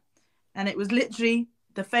younger, and it was literally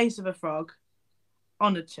the face of a frog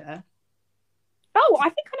on a chair. Oh, I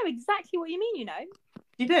think I know exactly what you mean, you know. Do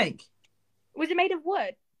you think? Was it made of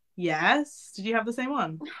wood? Yes. Did you have the same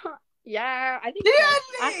one? Yeah, I think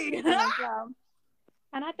so.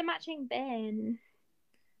 And I had the matching bin.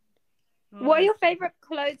 Oh, what are your favourite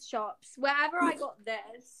clothes shops? Wherever I got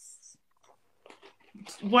this.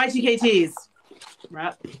 Y2KTs.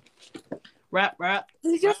 Rap.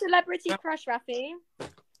 Who's your celebrity crush, Raffie?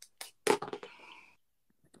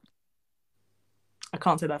 I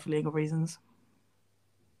can't say that for legal reasons.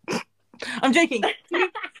 I'm joking.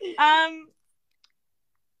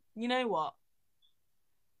 You know what?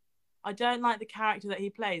 I don't like the character that he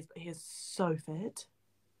plays, but he is so fit.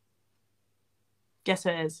 Guess who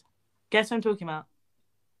it is? Guess who I'm talking about?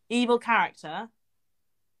 Evil character.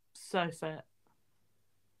 So fit.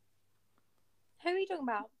 Who are you talking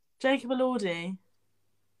about? Jacob Elordi. Am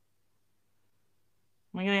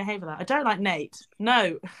I going to get hate for that? I don't like Nate.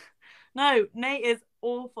 No, Nate is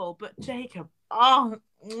awful, but Jacob, oh.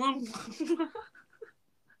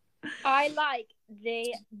 I like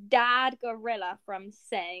the dad gorilla from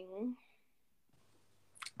Sing.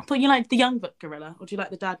 I thought you liked the young gorilla, or do you like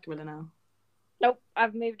the dad gorilla now? Nope,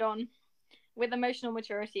 I've moved on. With emotional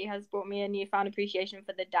maturity has brought me a newfound appreciation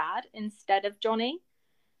for the dad instead of Johnny.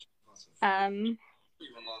 I'm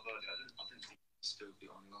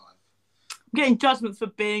getting judgments for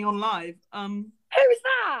being on live. Who is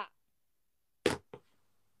that?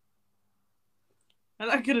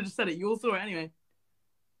 I could have just said it. You all saw it anyway.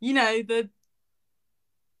 You know, the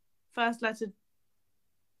first letter.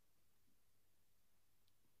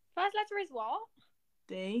 First letter is what?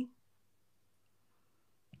 D.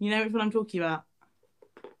 You know which one I'm talking about.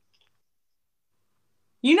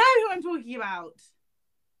 You know who I'm talking about.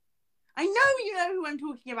 I know you know who I'm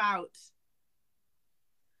talking about.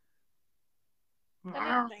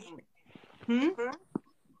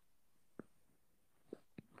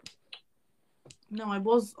 No, I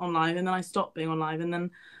was on live and then I stopped being on live and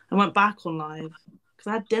then I went back on live because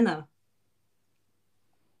I had dinner.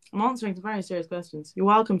 I'm answering some very serious questions. You're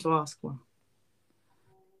welcome to ask one.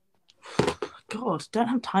 God, don't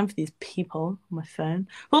have time for these people on my phone.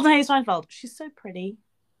 Hilton Hayes Seinfeld. She's so pretty.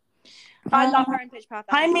 I love her in Pitch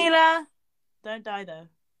Perfect. Hi, Mila. Don't die, though.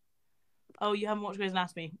 Oh, you haven't watched Grey's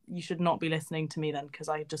Anatomy? You should not be listening to me then, because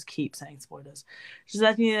I just keep saying spoilers. Just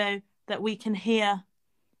letting you know that we can hear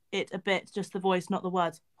it a bit, just the voice, not the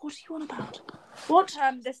words. What are you on about? What?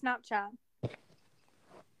 The Snapchat.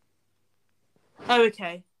 Oh,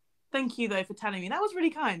 okay. Thank you, though, for telling me. That was really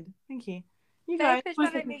kind. Thank you. You Best guys. Pitch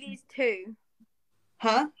Perfect movie is 2.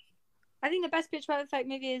 Huh? I think the best Pitch Perfect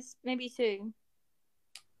movie is maybe 2.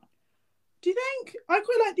 Do you think? I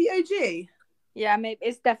quite like the OG. Yeah, maybe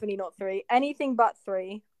it's definitely not 3. Anything but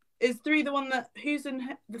 3. Is 3 the one that... Who's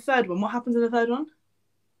in the third one? What happens in the third one?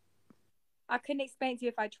 I couldn't explain to you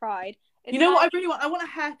if I tried. You know what I really want? I want a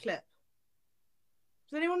hair clip.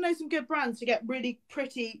 Does anyone know some good brands to get really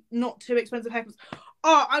pretty, not too expensive haircuts?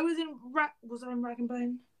 Oh, I was in... Was I in Rag and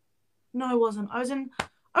Bone? No, I wasn't. I was in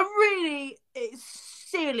a really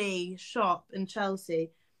silly shop in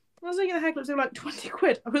Chelsea. I was looking at the hairclips, they were like 20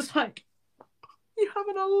 quid. I was like, you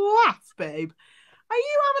having a laugh, babe? Are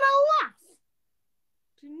you having a laugh?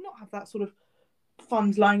 Do not have that sort of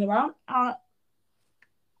funds lying around.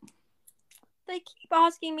 They keep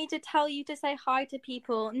asking me to tell you to say hi to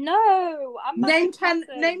people. No, I'm name 10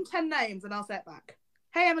 names and I'll say it back.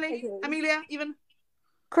 Hey, Emily. Okay. Amelia, even.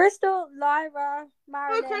 Crystal, Lyra,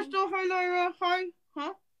 Marilyn. Hi, Crystal. Hi, Lyra. Hi.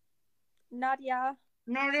 Huh? Nadia.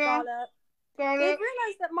 Scarlett. They've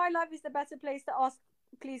realised that my life is the better place to ask.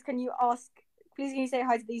 Please, can you say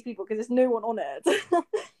hi to these people? Because there's no one on it.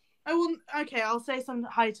 I will. Okay, I'll say some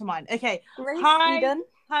hi to mine. Okay. Grace, hi, Eden.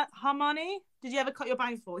 Harmony. Did you ever cut your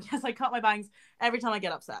bangs before? Yes, I cut my bangs every time I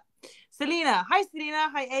get upset. Selena. Hi, Selena.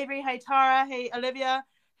 Hi, Avery. Hi, Tara. Hey, Olivia.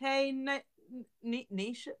 Hey,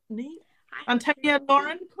 Nisha. Antonia,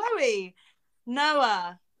 Lauren, Chloe,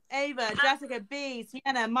 Noah, Ava, Jessica, B,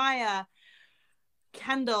 Sienna, Maya,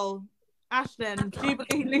 Kendall, Ashlyn,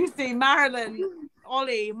 Jubilee, Lucy, Marilyn,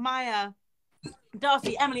 Ollie, Maya,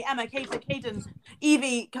 Darcy, Emily, Emma, Kate, Caden,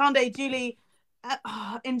 Evie, Kande, Julie,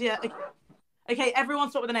 India. Okay, everyone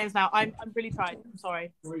stop with the names now. I'm really tired. I'm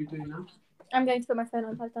sorry. What are you doing now? I'm going to put my phone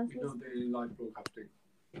on 5 times. You're not doing any live broadcasting?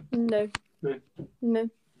 No. No.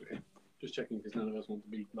 Okay. Just checking because none of us want to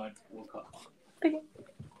be live broadcast. Okay.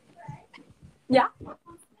 Yeah.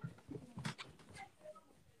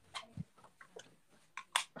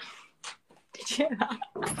 Did you hear that?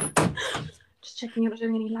 Just checking you're not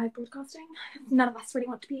doing any live broadcasting. None of us really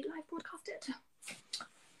want to be live broadcasted.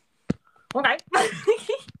 Okay.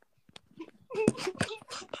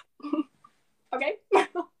 Okay.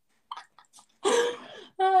 Oh,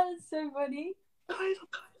 that's so funny.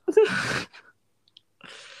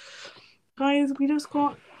 Guys, we just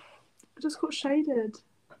got shaded.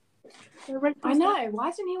 I know. Why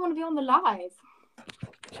didn't he want to be on the live?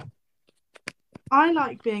 I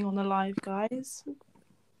like being on the live, guys.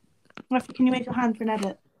 Raffie, can you make your hand for an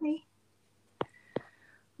edit? Me.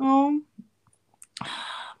 Oh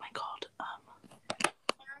my god.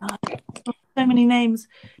 So many names.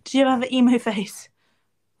 Did you ever have an emo face?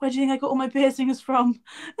 Where do you think I got all my piercings from?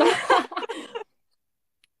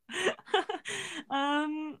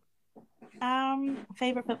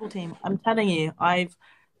 Favorite football team. I'm telling you, I've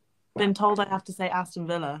been told I have to say Aston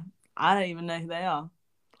Villa. I don't even know who they are.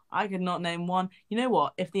 I could not name one. You know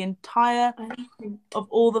what? If the entire of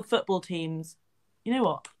all the football teams, you know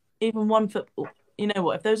what? Even one football. You know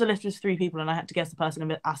what? If there was a list of 3 people and I had to guess the person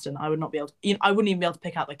in Aston, I would not be able to. I wouldn't even be able to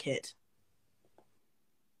pick out the kit.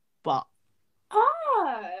 But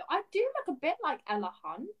I do look a bit like Ella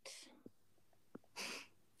Hunt.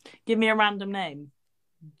 Give me a random name.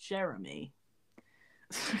 Jeremy.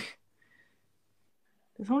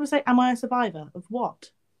 Does someone say, am I a survivor? Of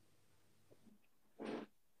what?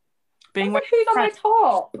 Being who's on my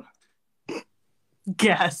top?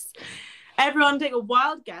 Guess. Everyone take a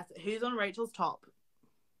wild guess at who's on Rachel's top.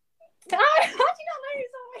 How do you not know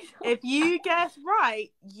who's on my top? If you guess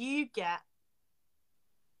right, you get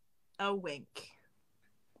a wink.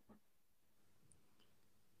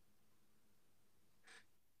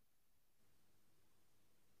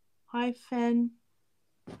 Hi, Finn.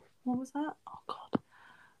 What was that? Oh, God.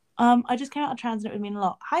 I just came out of trans and it would mean a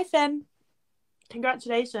lot. Hi, Finn.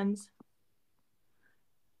 Congratulations.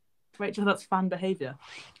 Rachel, that's fan behaviour.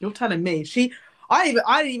 You're telling me. I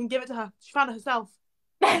didn't even give it to her. She found it herself.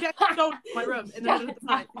 She stole my room in the middle of the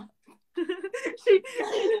night.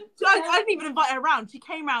 I didn't even invite her around. She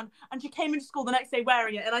came round and she came into school the next day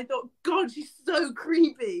wearing it, and I thought, God, she's so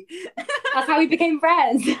creepy. That's how we became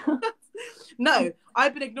friends. No,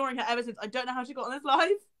 I've been ignoring her ever since. I don't know how she got on this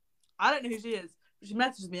live. I don't know who she is. But she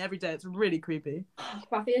messages me every day. It's really creepy.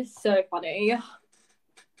 Raffie is so funny. Have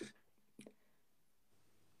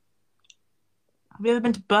you ever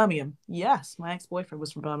been to Birmingham? Yes, my ex-boyfriend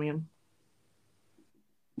was from Birmingham.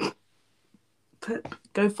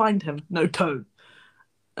 Go find him. No, don't.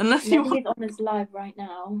 Unless Maybe you want... he's on his live right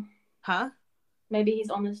now. Huh? Maybe he's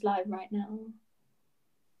on his live right now.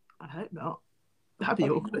 I hope not. That'd be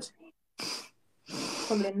awkward.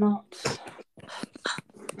 Probably not.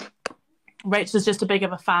 Rachel's just a big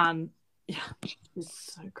of a fan. Yeah, she's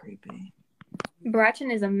so creepy.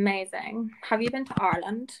 Brighton is amazing. Have you been to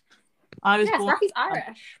Ireland? I was yes, born... Raffie's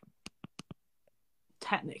Irish.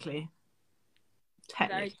 Technically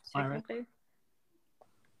Very Irish. technically.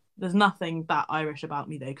 There's nothing that Irish about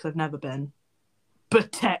me though, because I've never been.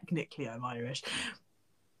 But technically I'm Irish.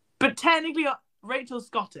 But technically Rachel's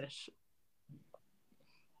Scottish.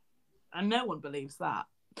 And no one believes that.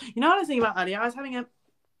 You know what I was thinking about earlier? I was having a...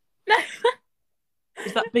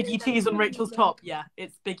 Is that Biggie cheese on Rachel's top? Yeah,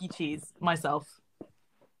 it's Biggie cheese. Myself.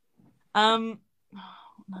 Oh, no.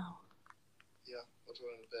 Yeah, I'll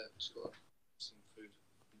join in a bit. Just got some food.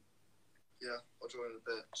 Yeah, I'll join in a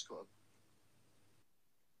bit. Just got...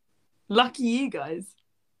 Lucky you guys.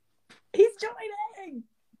 He's joining!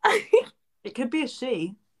 It could be a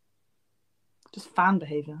she. Just fan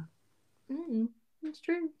behaviour. That's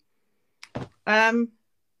true.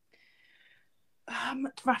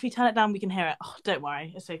 Raffie, turn it down, we can hear it. Oh, don't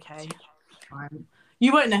worry, it's okay. Fine.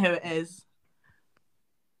 You won't know who it is.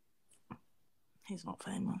 He's not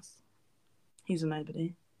famous. He's a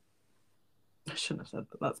nobody. I shouldn't have said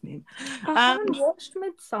that, that's mean. I haven't watched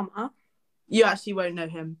Midsummer. You actually won't know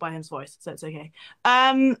him by his voice, so it's okay.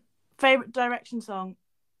 Favourite Direction song?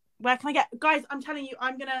 Where can I get... Guys, I'm telling you,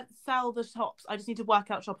 I'm going to sell the tops. I just need to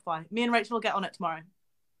work out Shopify. Me and Rachel will get on it tomorrow.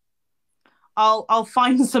 I'll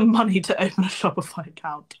find some money to open a Shopify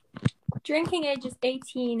account. Drinking age is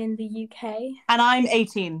 18 in the UK. And I'm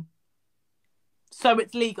 18. So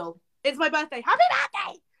it's legal. It's my birthday. Happy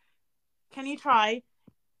birthday! Can you try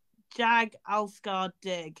Jag Alskar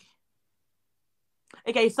Dig?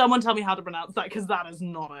 Okay, someone tell me how to pronounce that, because that is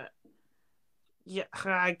not it.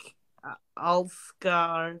 Jag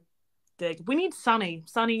Alskar Dig. We need Sunny.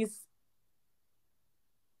 Sunny's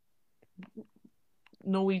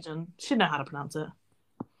Norwegian. Should know how to pronounce it.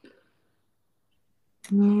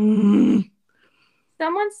 Someone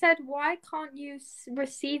said, why can't you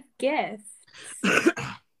receive gifts?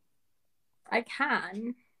 I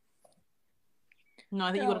can. No,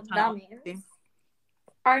 I think you got to turn it on.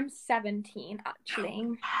 I'm 17,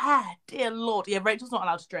 actually. Dear Lord. Yeah, Rachel's not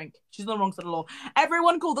allowed to drink. She's on the wrong side of the law.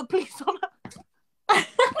 Everyone call the police on her.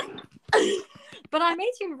 But I'm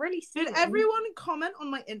 18 really soon. Did everyone comment on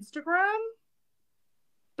my Instagram?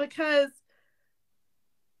 Because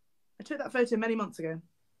I took that photo many months ago.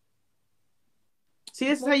 See,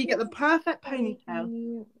 this is how you get the perfect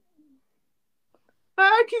ponytail.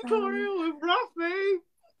 I keep calling with Raffie.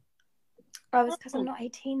 Oh, it's because I'm not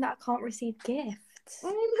 18 that I can't receive gifts.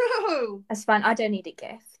 Oh no! That's fine. I don't need a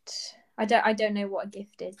gift. I don't know what a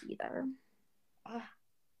gift is either.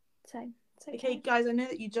 So it's okay, guys, I know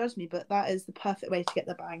that you judge me, but that is the perfect way to get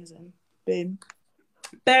the bangs in. Boom.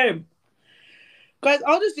 Boom. Guys,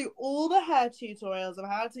 I'll just do all the hair tutorials of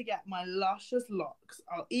how to get my luscious locks.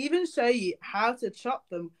 I'll even show you how to chop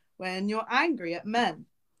them when you're angry at men.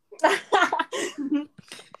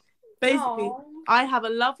 Basically, aww. I have a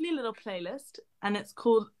lovely little playlist, and it's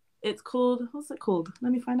called, what's it called?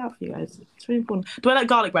 Let me find out for you guys. It's really important. Do I like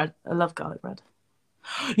garlic bread? I love garlic bread.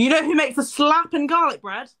 You know who makes a slapping garlic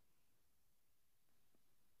bread?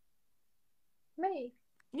 Me.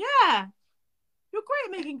 Yeah. You're great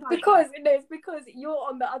at making garlic bread. It's because you're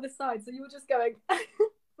on the other side, so you're just going,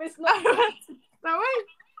 it's not that way?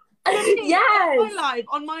 Yes.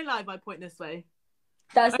 On my live, I point this way.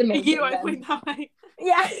 That's the main you, I point that way.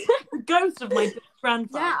 Yeah. The ghost of my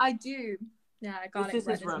grandfather. Yeah, I do. Yeah, garlic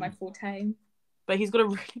bread is my forte. But he's got a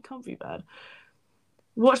really comfy bed.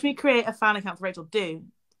 Watch me create a fan account for Rachel. Do.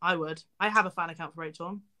 I would. I have a fan account for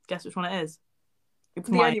Rachel. Guess which one it is? It's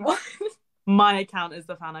the only one. My account is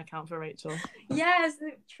the fan account for Rachel. Yes,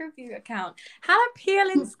 the tribute account. Hannah Peel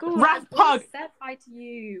in school. Rat Pug. Said hi to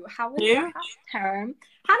you. How was your term?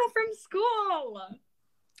 Hannah from school.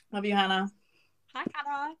 Love you, Hannah. Hi,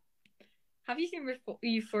 Hannah. Have you seen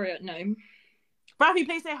Euphoria? No. Raffie,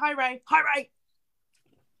 please say hi, Ray. Hi, Ray.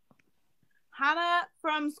 Hannah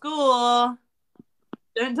from school.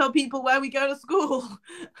 Don't tell people where we go to school.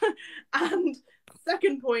 And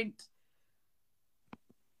second point.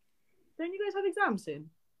 Don't you guys have exams soon?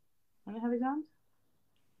 Don't you have exams?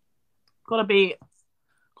 Gotta be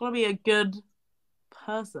a good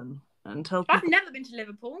person until people... I've never been to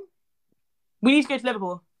Liverpool. We need to go to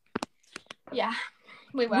Liverpool. Yeah,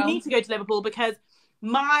 we will. We need to go to Liverpool because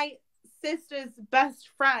my sister's best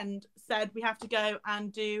friend said we have to go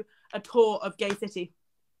and do a tour of Gay City.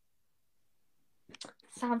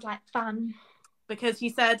 Sounds like fun. because he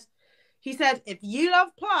said if you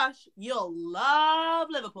love Plush, you'll love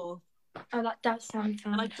Liverpool. Oh, that does sound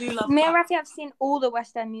fun. And I do love Me and Plush. Raffie have seen all the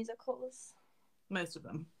West End musicals. Most of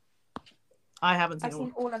them. I haven't I've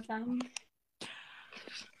seen all of them.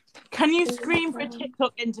 Can you scream for a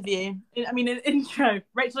TikTok interview? An intro.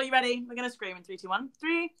 Rachel, are you ready? We're going to scream in 3, 2, 1.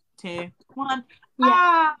 3, 2, 1. Yeah.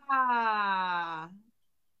 Ah! Ah!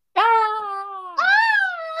 Ah!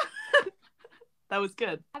 That was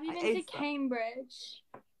good. Have you been to Cambridge?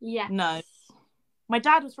 Yes. No. My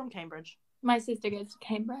dad was from Cambridge. My sister goes to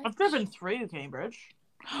Cambridge. I've driven through Cambridge.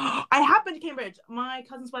 I have been to Cambridge. My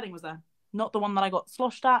cousin's wedding was there. Not the one that I got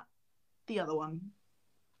sloshed at. The other one.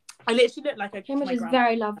 I literally look like a Cambridge is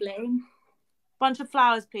very lovely. Bunch of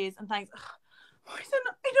flowers, please, and thanks. I don't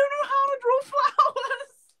know how to draw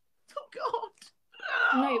flowers. Oh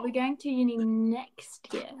God. No, we're going to uni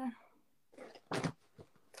next year.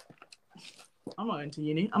 I'm not going to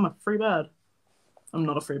uni. I'm a free bird. I'm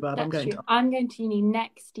not a free bird. That's true. I'm going to uni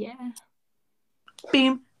next year.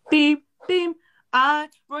 Beam, beam, beam.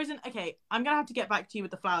 Rosen, okay, I'm going to have to get back to you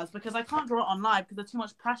with the flowers because I can't draw it on live because there's too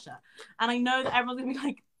much pressure. And I know that everyone's going to be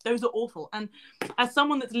like, those are awful. And as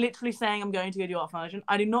someone that's literally saying I'm going to go to art foundation,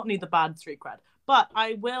 I do not need the bad street cred. But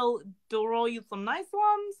I will draw you some nice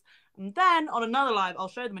ones. And then on another live, I'll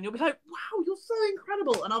show them and you'll be like, wow, you're so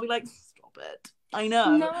incredible. And I'll be like, stop it. I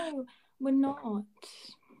know. No, we're not.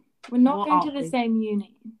 We're not going to the same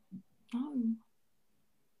uni. No.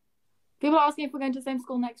 People are asking if we're going to the same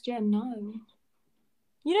school next year. No.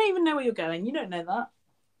 You don't even know where you're going. You don't know that.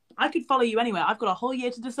 I could follow you anywhere. I've got a whole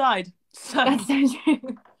year to decide. So that's so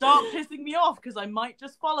true. Stop pissing me off because I might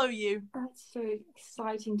just follow you. That's so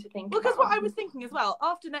exciting to think because about. What I was thinking as well,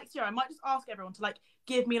 after next year, I might just ask everyone to like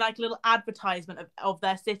give me like a little advertisement of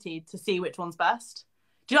their city to see which one's best.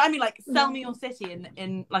 Do you know what I mean? Like sell me your city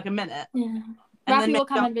in like a minute. Yeah. Raffie will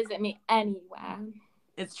come and visit me anywhere.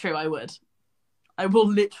 It's true, I would. I will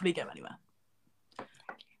literally go anywhere.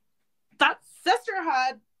 That's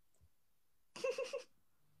sisterhood.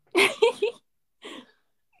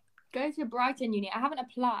 Go to Brighton Uni. I haven't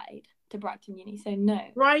applied to Brighton Uni, so no.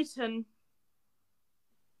 Brighton.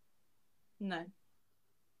 No.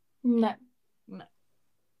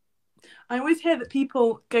 I always hear that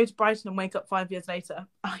people go to Brighton and wake up 5 years later.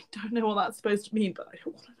 I don't know what that's supposed to mean, but I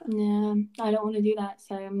don't want to know. Yeah, I don't want to do that,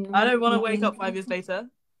 so I don't want to wake up 5 years later.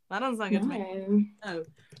 That doesn't sound good to me. No.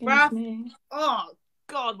 Raff, oh,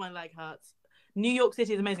 God, my leg hurts. New York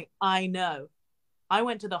City is amazing. I know. I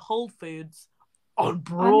went to the Whole Foods on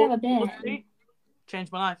Broad Street.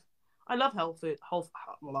 Changed my life. I love Whole Foods. I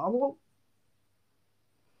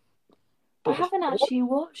haven't actually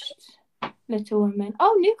watched Little Women.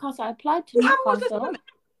 Oh, Newcastle. I applied to Newcastle.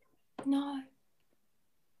 No.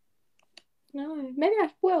 Maybe I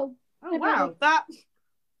will. Oh, wow. That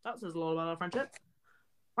says a lot about our friendship.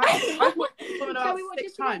 I've watched it about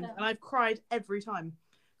 6 times and I've cried every time.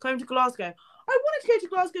 Going to Glasgow. I wanted to go to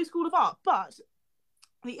Glasgow School of Art, but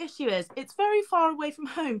the issue is it's very far away from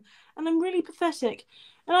home and I'm really pathetic.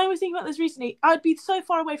 And I was thinking about this recently. I'd be so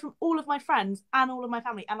far away from all of my friends and all of my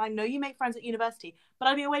family. And I know you make friends at university, but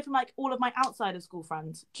I'd be away from like all of my outside of school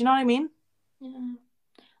friends. Do you know what I mean? Yeah.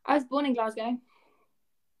 I was born in Glasgow.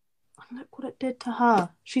 And look what it did to her.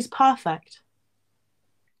 She's perfect.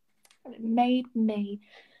 And it made me.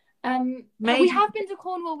 We have been to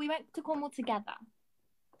Cornwall. We went to Cornwall together.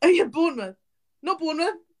 Oh yeah, Bournemouth. Not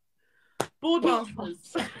Bournemouth.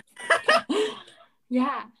 Boardmasters.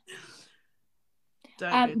 Yeah.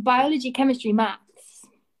 Biology, chemistry, maths.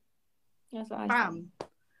 That's what I said.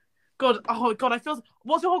 God, oh God, I feel.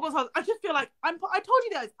 What's your Hogwarts house? I just feel like I told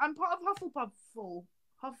you guys, I'm part of Hufflepuff.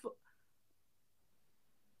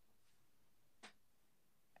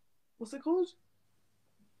 What's it called?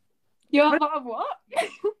 You're part of what?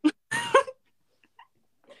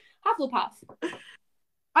 Hufflepuff.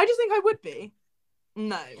 I just think I would be.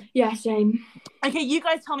 No. Yeah, same. Okay, you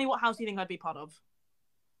guys tell me what house you think I'd be part of.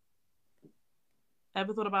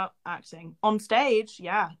 Ever thought about acting? On stage,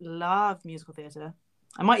 yeah. Love musical theatre.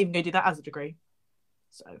 I might even go do that as a degree.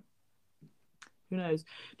 So, who knows?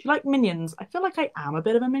 Do you like Minions? I feel like I am a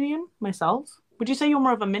bit of a Minion myself. Would you say you're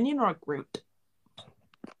more of a Minion or a Groot?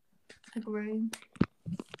 A Groot.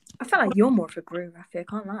 I feel like you're more of a Groot, Raffie. I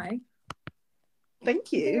can't lie.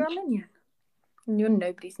 Thank you. You're a Minion. You're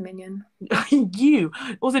nobody's Minion. You.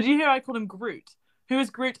 Also, did you hear I call him Groot? Who is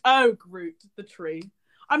Groot? Oh, Groot, the tree.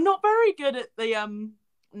 I'm not very good at the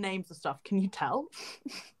names and stuff. Can you tell?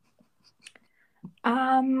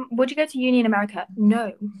 Would you go to uni in America?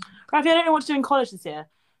 No. Raffie, I don't know what to do in college this year.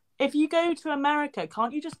 If you go to America,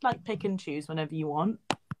 can't you just like pick and choose whenever you want?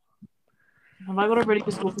 Have I got a really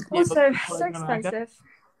good school for also so expensive?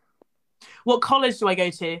 What college do I go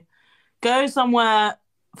to? Go somewhere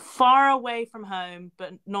far away from home,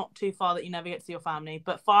 but not too far that you never get to see your family,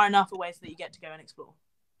 but far enough away so that you get to go and explore.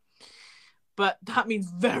 But that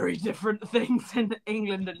means very different things in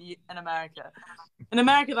England and in America. In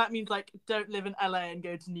America, that means like don't live in LA and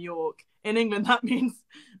go to New York. In England, that means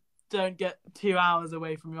don't get 2 hours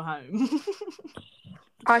away from your home.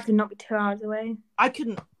 I could not be 2 hours away. I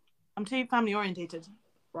couldn't. I'm too family orientated.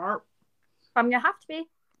 I'm gonna have to be.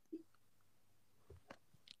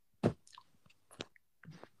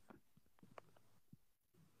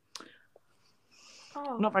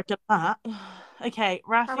 Oh. Not very good at that. Okay,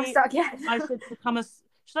 Raffie, I should become a.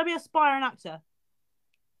 Should I be a spy or an actor?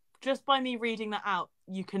 Just by me reading that out,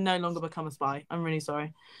 you can no longer become a spy. I'm really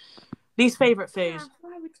sorry. Least favourite food. Yeah,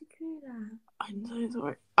 why would you do that? I'm so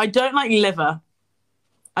sorry. I don't like liver.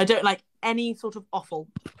 I don't like any sort of offal.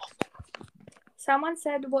 Someone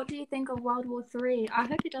said, "What do you think of World War III?" I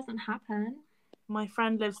hope it doesn't happen. My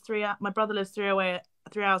friend lives my brother lives 3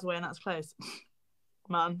 hours away, and that's close.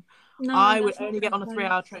 Man, no, I would only get on a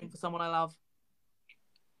 3-hour train for someone I love.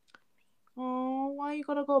 Oh, why you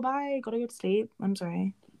gotta go? Bye. Gotta go to sleep. I'm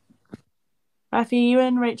sorry. Raffie, you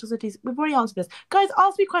and Rachel Cities. We've already answered this. Guys,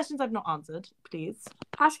 ask me questions I've not answered, please.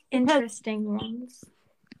 Ask interesting ones.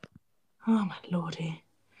 Oh my lordy.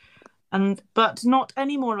 But not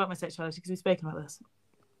any more about my sexuality because we've spoken about this.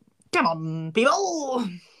 Come on, people.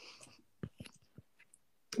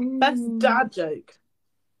 Best dad joke.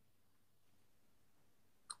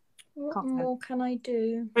 What more can I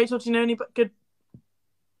do? Rachel, do you know any good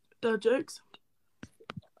dad jokes?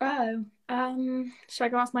 Oh, should I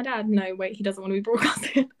go ask my dad? No, wait, he doesn't want to be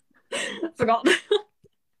broadcasted. Forgot.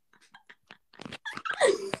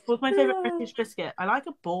 What's my favourite British biscuit? I like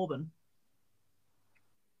a bourbon.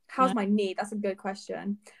 How's my knee? That's a good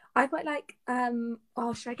question. I quite like,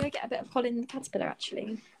 should I go get a bit of Colin the Caterpillar,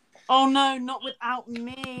 actually? Oh, no, not without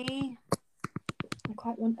me. I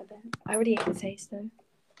quite want a bit. I already ate the taste, though.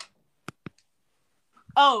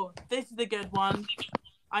 Oh, this is a good one.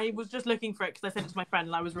 I was just looking for it because I sent it to my friend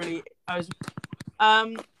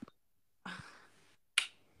and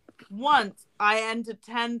once I entered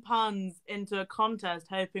 10 puns into a contest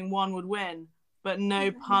hoping one would win, but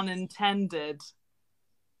no pun intended.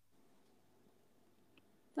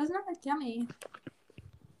 Doesn't that look yummy?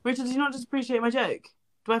 Rachel, did you not just appreciate my joke?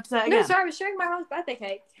 Do I have to say it again? No, sorry, I was showing my mom's birthday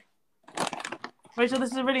cake. Rachel,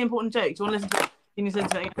 this is a really important joke. Do you want to listen to it? Can you listen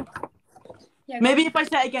to it again? Yeah, maybe if I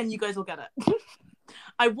say it again, you guys will get it.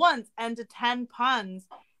 I once entered 10 puns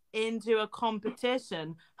into a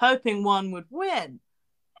competition, hoping one would win,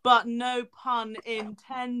 but no pun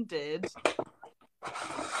intended.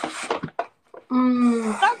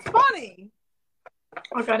 That's funny.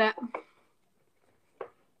 I got it.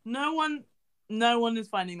 No one is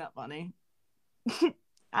finding that funny.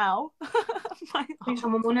 Ow. I think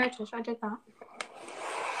someone will notice I did that.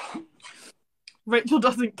 Rachel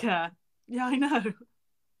doesn't care. Yeah, I know.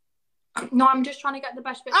 No, I'm just trying to get the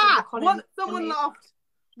best bits of the Colin. Someone laughed.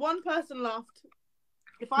 One person laughed.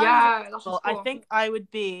 If I I think I would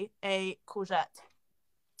be a courgette.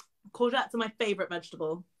 Courgettes are my favourite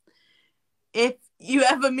vegetable. If you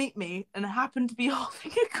ever meet me and happen to be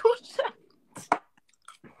holding a courgette,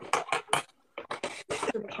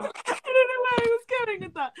 I don't know where I was going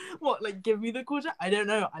with that. What, like, give me the courgette? I don't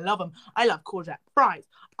know. I love them. I love courgette fries.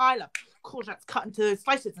 I love courgettes cut into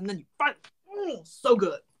slices and then you fry it. So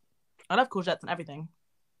good. I love courgettes and everything.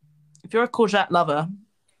 If you're a courgette lover,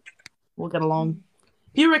 we'll get along.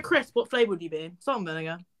 If you were a crisp, what flavour would you be? Salt and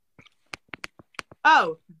vinegar.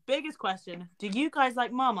 Oh, biggest question. Do you guys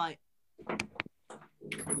like Marmite?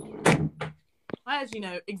 I actually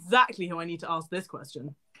know exactly who I need to ask this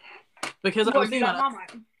question. Because I was thinking about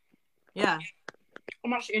Marmite? Yeah.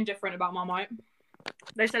 I'm actually indifferent about Marmite.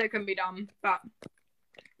 They said it couldn't be done, but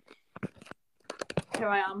here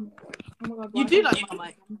I am. Oh my God, you do like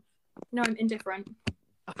Marmite? No, I'm indifferent.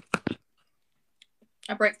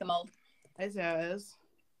 I break the mold. That's how it is.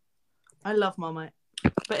 I love Marmite.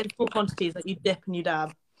 But in full quantities, like you dip and you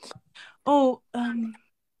dab. Oh,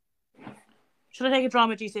 should I take a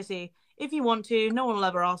drama GCSE? If you want to, no one will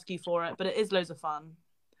ever ask you for it, but it is loads of fun.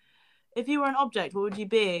 If you were an object, what would you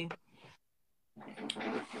be?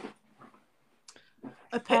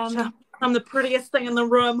 A picture. I'm the prettiest thing in the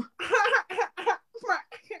room.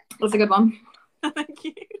 That's a good one. Thank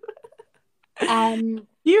you. If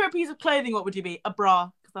you were a piece of clothing, what would you be? A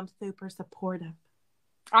bra, because I'm super supportive.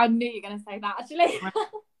 I knew you were going to say that, actually.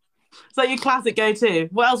 It's like your classic go-to.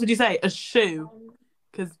 What else would you say? A shoe.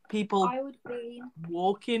 Because people I would be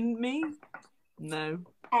walk in me? No.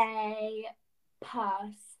 A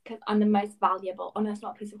purse, because I'm the most valuable. Oh, no, it's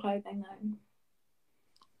not a piece of clothing, though.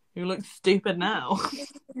 You look stupid now.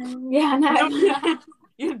 Yeah, no.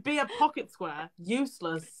 You'd be a pocket square.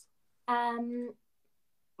 Useless. Actually,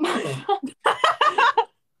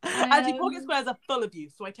 pocket squares are full of you,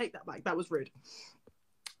 so I take that back. That was rude.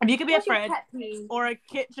 If you could be a fridge or a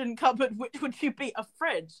kitchen cupboard, which would you be? A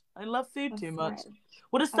fridge. I love food too much.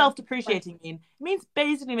 What does self-depreciating mean? It means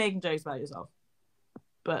basically making jokes about yourself.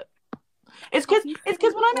 But it's because when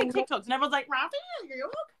I make TikToks and everyone's like, Raffie, are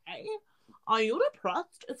you okay? Are you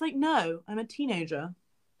depressed? It's like, no, I'm a teenager.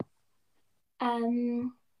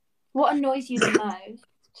 What annoys you the most?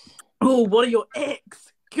 Oh, what are your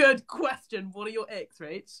icks? Good question. What are your icks,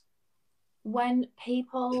 Rach? When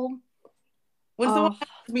people... When someone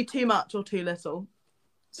asks me too much or too little.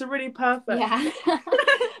 It's a really perfect. Yeah.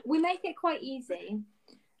 We make it quite easy.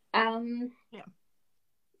 Yeah.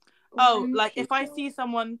 Oh, like if I see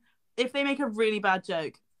someone, if they make a really bad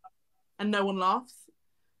joke and no one laughs,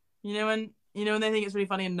 you know when they think it's really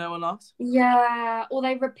funny and no one laughs? Yeah, or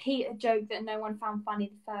they repeat a joke that no one found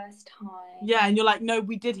funny the first time. Yeah, and you're like, no,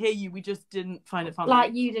 we did hear you, we just didn't find it funny.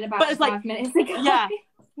 Like you did about 5 minutes ago. Yeah.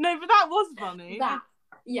 No, but that was funny.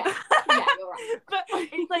 Yeah, you're right. But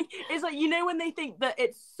it's like, you know when they think that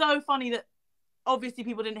it's so funny that obviously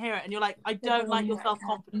people didn't hear it, and you're like, I don't like your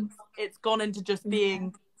self-confidence. It's gone into just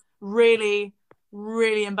being really,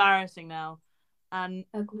 really embarrassing now. And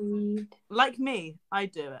agreed. Like me, I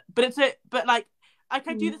do it. But I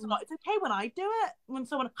do this a lot. It's okay when I do it. When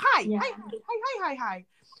someone hi.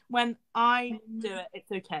 When I do it,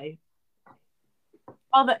 it's okay.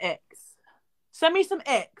 Other icks. Send me some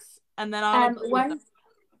icks, and then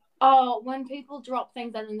I'll when people drop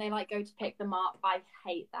things and then they like go to pick them up, I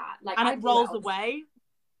hate that. Like, and it rolls away.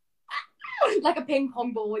 Like a ping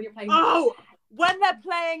pong ball when you're playing. Oh, when they're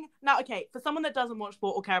playing. Now, okay, for someone that doesn't watch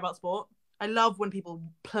sport or care about sport, I love when people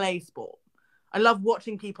play sport. I love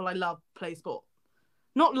watching people I love play sport.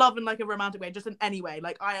 Not love in like a romantic way, just in any way.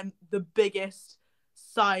 Like, I am the biggest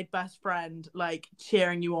side best friend, like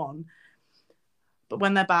cheering you on. But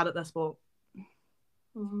when they're bad at their sport.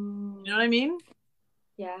 You know what I mean?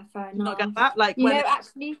 Yeah, fair enough. Not get that? Like, when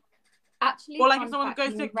actually, or like if someone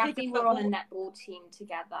goes to Raffie, we were on a netball team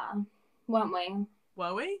together, weren't we?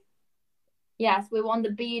 Were we? Yes, we were on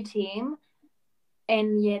the B team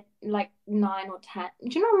in year like 9 or 10.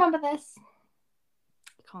 Do you not remember this?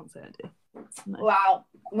 I can't say I do. No. Wow.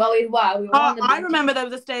 Well, we were on the I remember there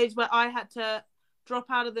was a stage where I had to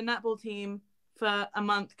drop out of the netball team for a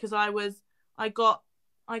month because I got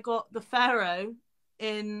the pharaoh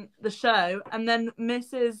in the show, and then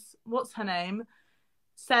Mrs. what's her name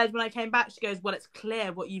said when I came back, she goes, well, it's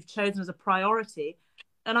clear what you've chosen as a priority.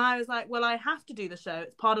 And I was like, well, I have to do the show,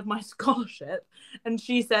 it's part of my scholarship. And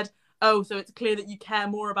she said, oh, so it's clear that you care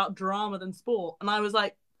more about drama than sport. And I was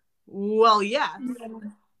like, well, yes.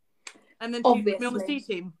 And then she put me on the C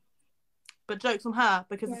team, but joke's on her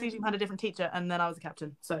because the C team had a different teacher, and then I was a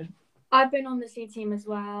captain. So I've been on the C team as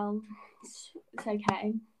well. It's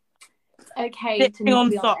okay. It's okay to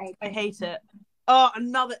not be on socks. I hate it. Oh,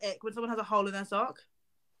 another ick when someone has a hole in their sock.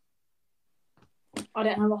 I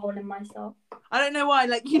don't have a hole in my sock. I don't know why.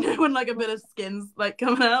 Like, you know when like a bit of skin's like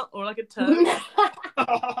coming out, or like a toe. That's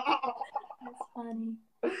funny.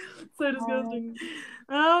 So disgusting.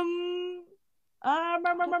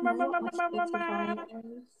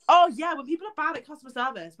 Oh yeah, when people are bad at customer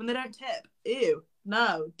service, when they don't tip. Ew.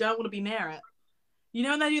 No, don't want to be near it. You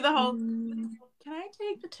know when they do the whole, can I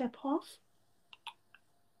take the tip off?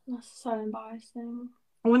 That's so embarrassing.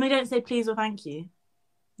 Or when they don't say please or thank you.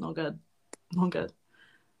 Not good. Not good.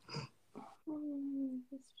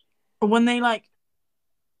 Or when they like,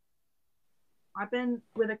 I've been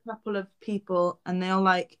with a couple of people and they'll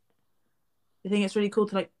like, they think it's really cool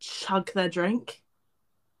to like chug their drink.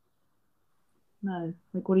 No,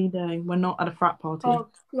 like what are you doing? We're not at a frat party. Oh,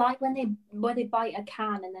 like when they bite a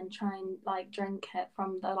can and then try and like drink it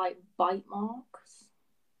from the like bite marks.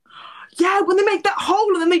 Yeah, when they make that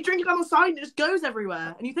hole and then they drink it down the side and it just goes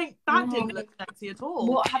everywhere. And you think that didn't look sexy at all.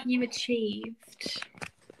 What have you achieved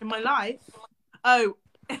in my life? Oh,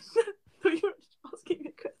 you were asking me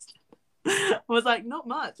a question. I was like, not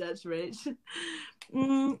much actually.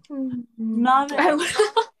 Nothing.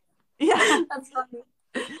 Oh. Yeah, that's funny.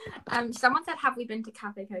 Someone said, have we been to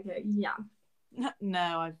Cafe Coco? Yeah.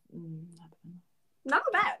 No, I've never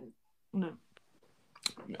been. No.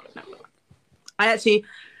 I actually,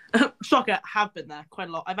 shocker, have been there quite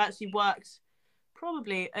a lot. I've actually worked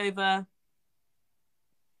probably over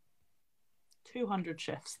 200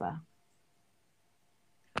 shifts there.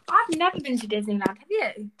 I've never been to Disneyland. Have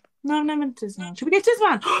you? No, I've never been to Disneyland. Should we go to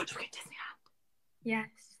Disneyland? Should we go to Disneyland? Yes.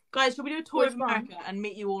 Guys, should we do a tour of America and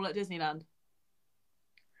meet you all at Disneyland?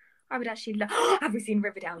 I would actually love... Have you seen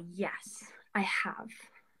Riverdale? Yes, I have.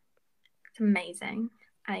 It's amazing.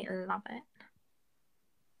 I love it.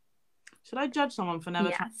 Should I judge someone for never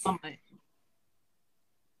trying Marmite?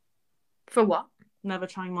 For what? Never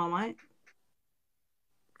trying Marmite.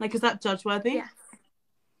 Like, is that judge-worthy? Yes.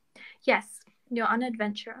 Yes, you're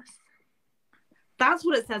unadventurous. That's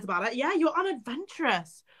what it says about it. Yeah, you're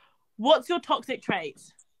unadventurous. What's your toxic trait?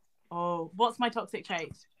 Oh, what's my toxic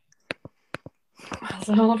trait? That's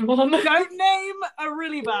a hard one. Don't name a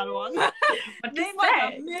really bad one. Name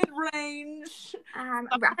like a mid-range.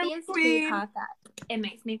 Raffie is too perfect. It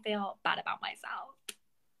makes me feel bad about myself.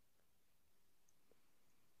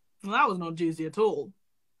 Well, that was not juicy at all.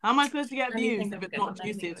 How am I supposed to get views if it's not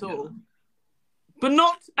juicy at all? But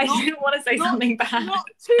not... I didn't want to say something bad. Not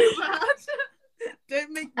too bad.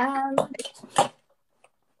 Don't make...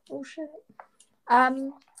 Oh, shit.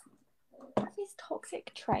 Raffie's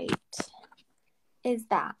toxic trait is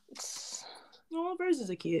that... Oh, roses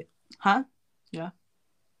are cute. Huh? Yeah.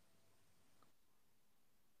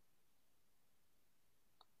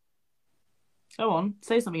 Go on.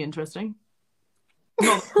 Say something interesting.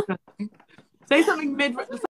 Not interesting. Say something mid...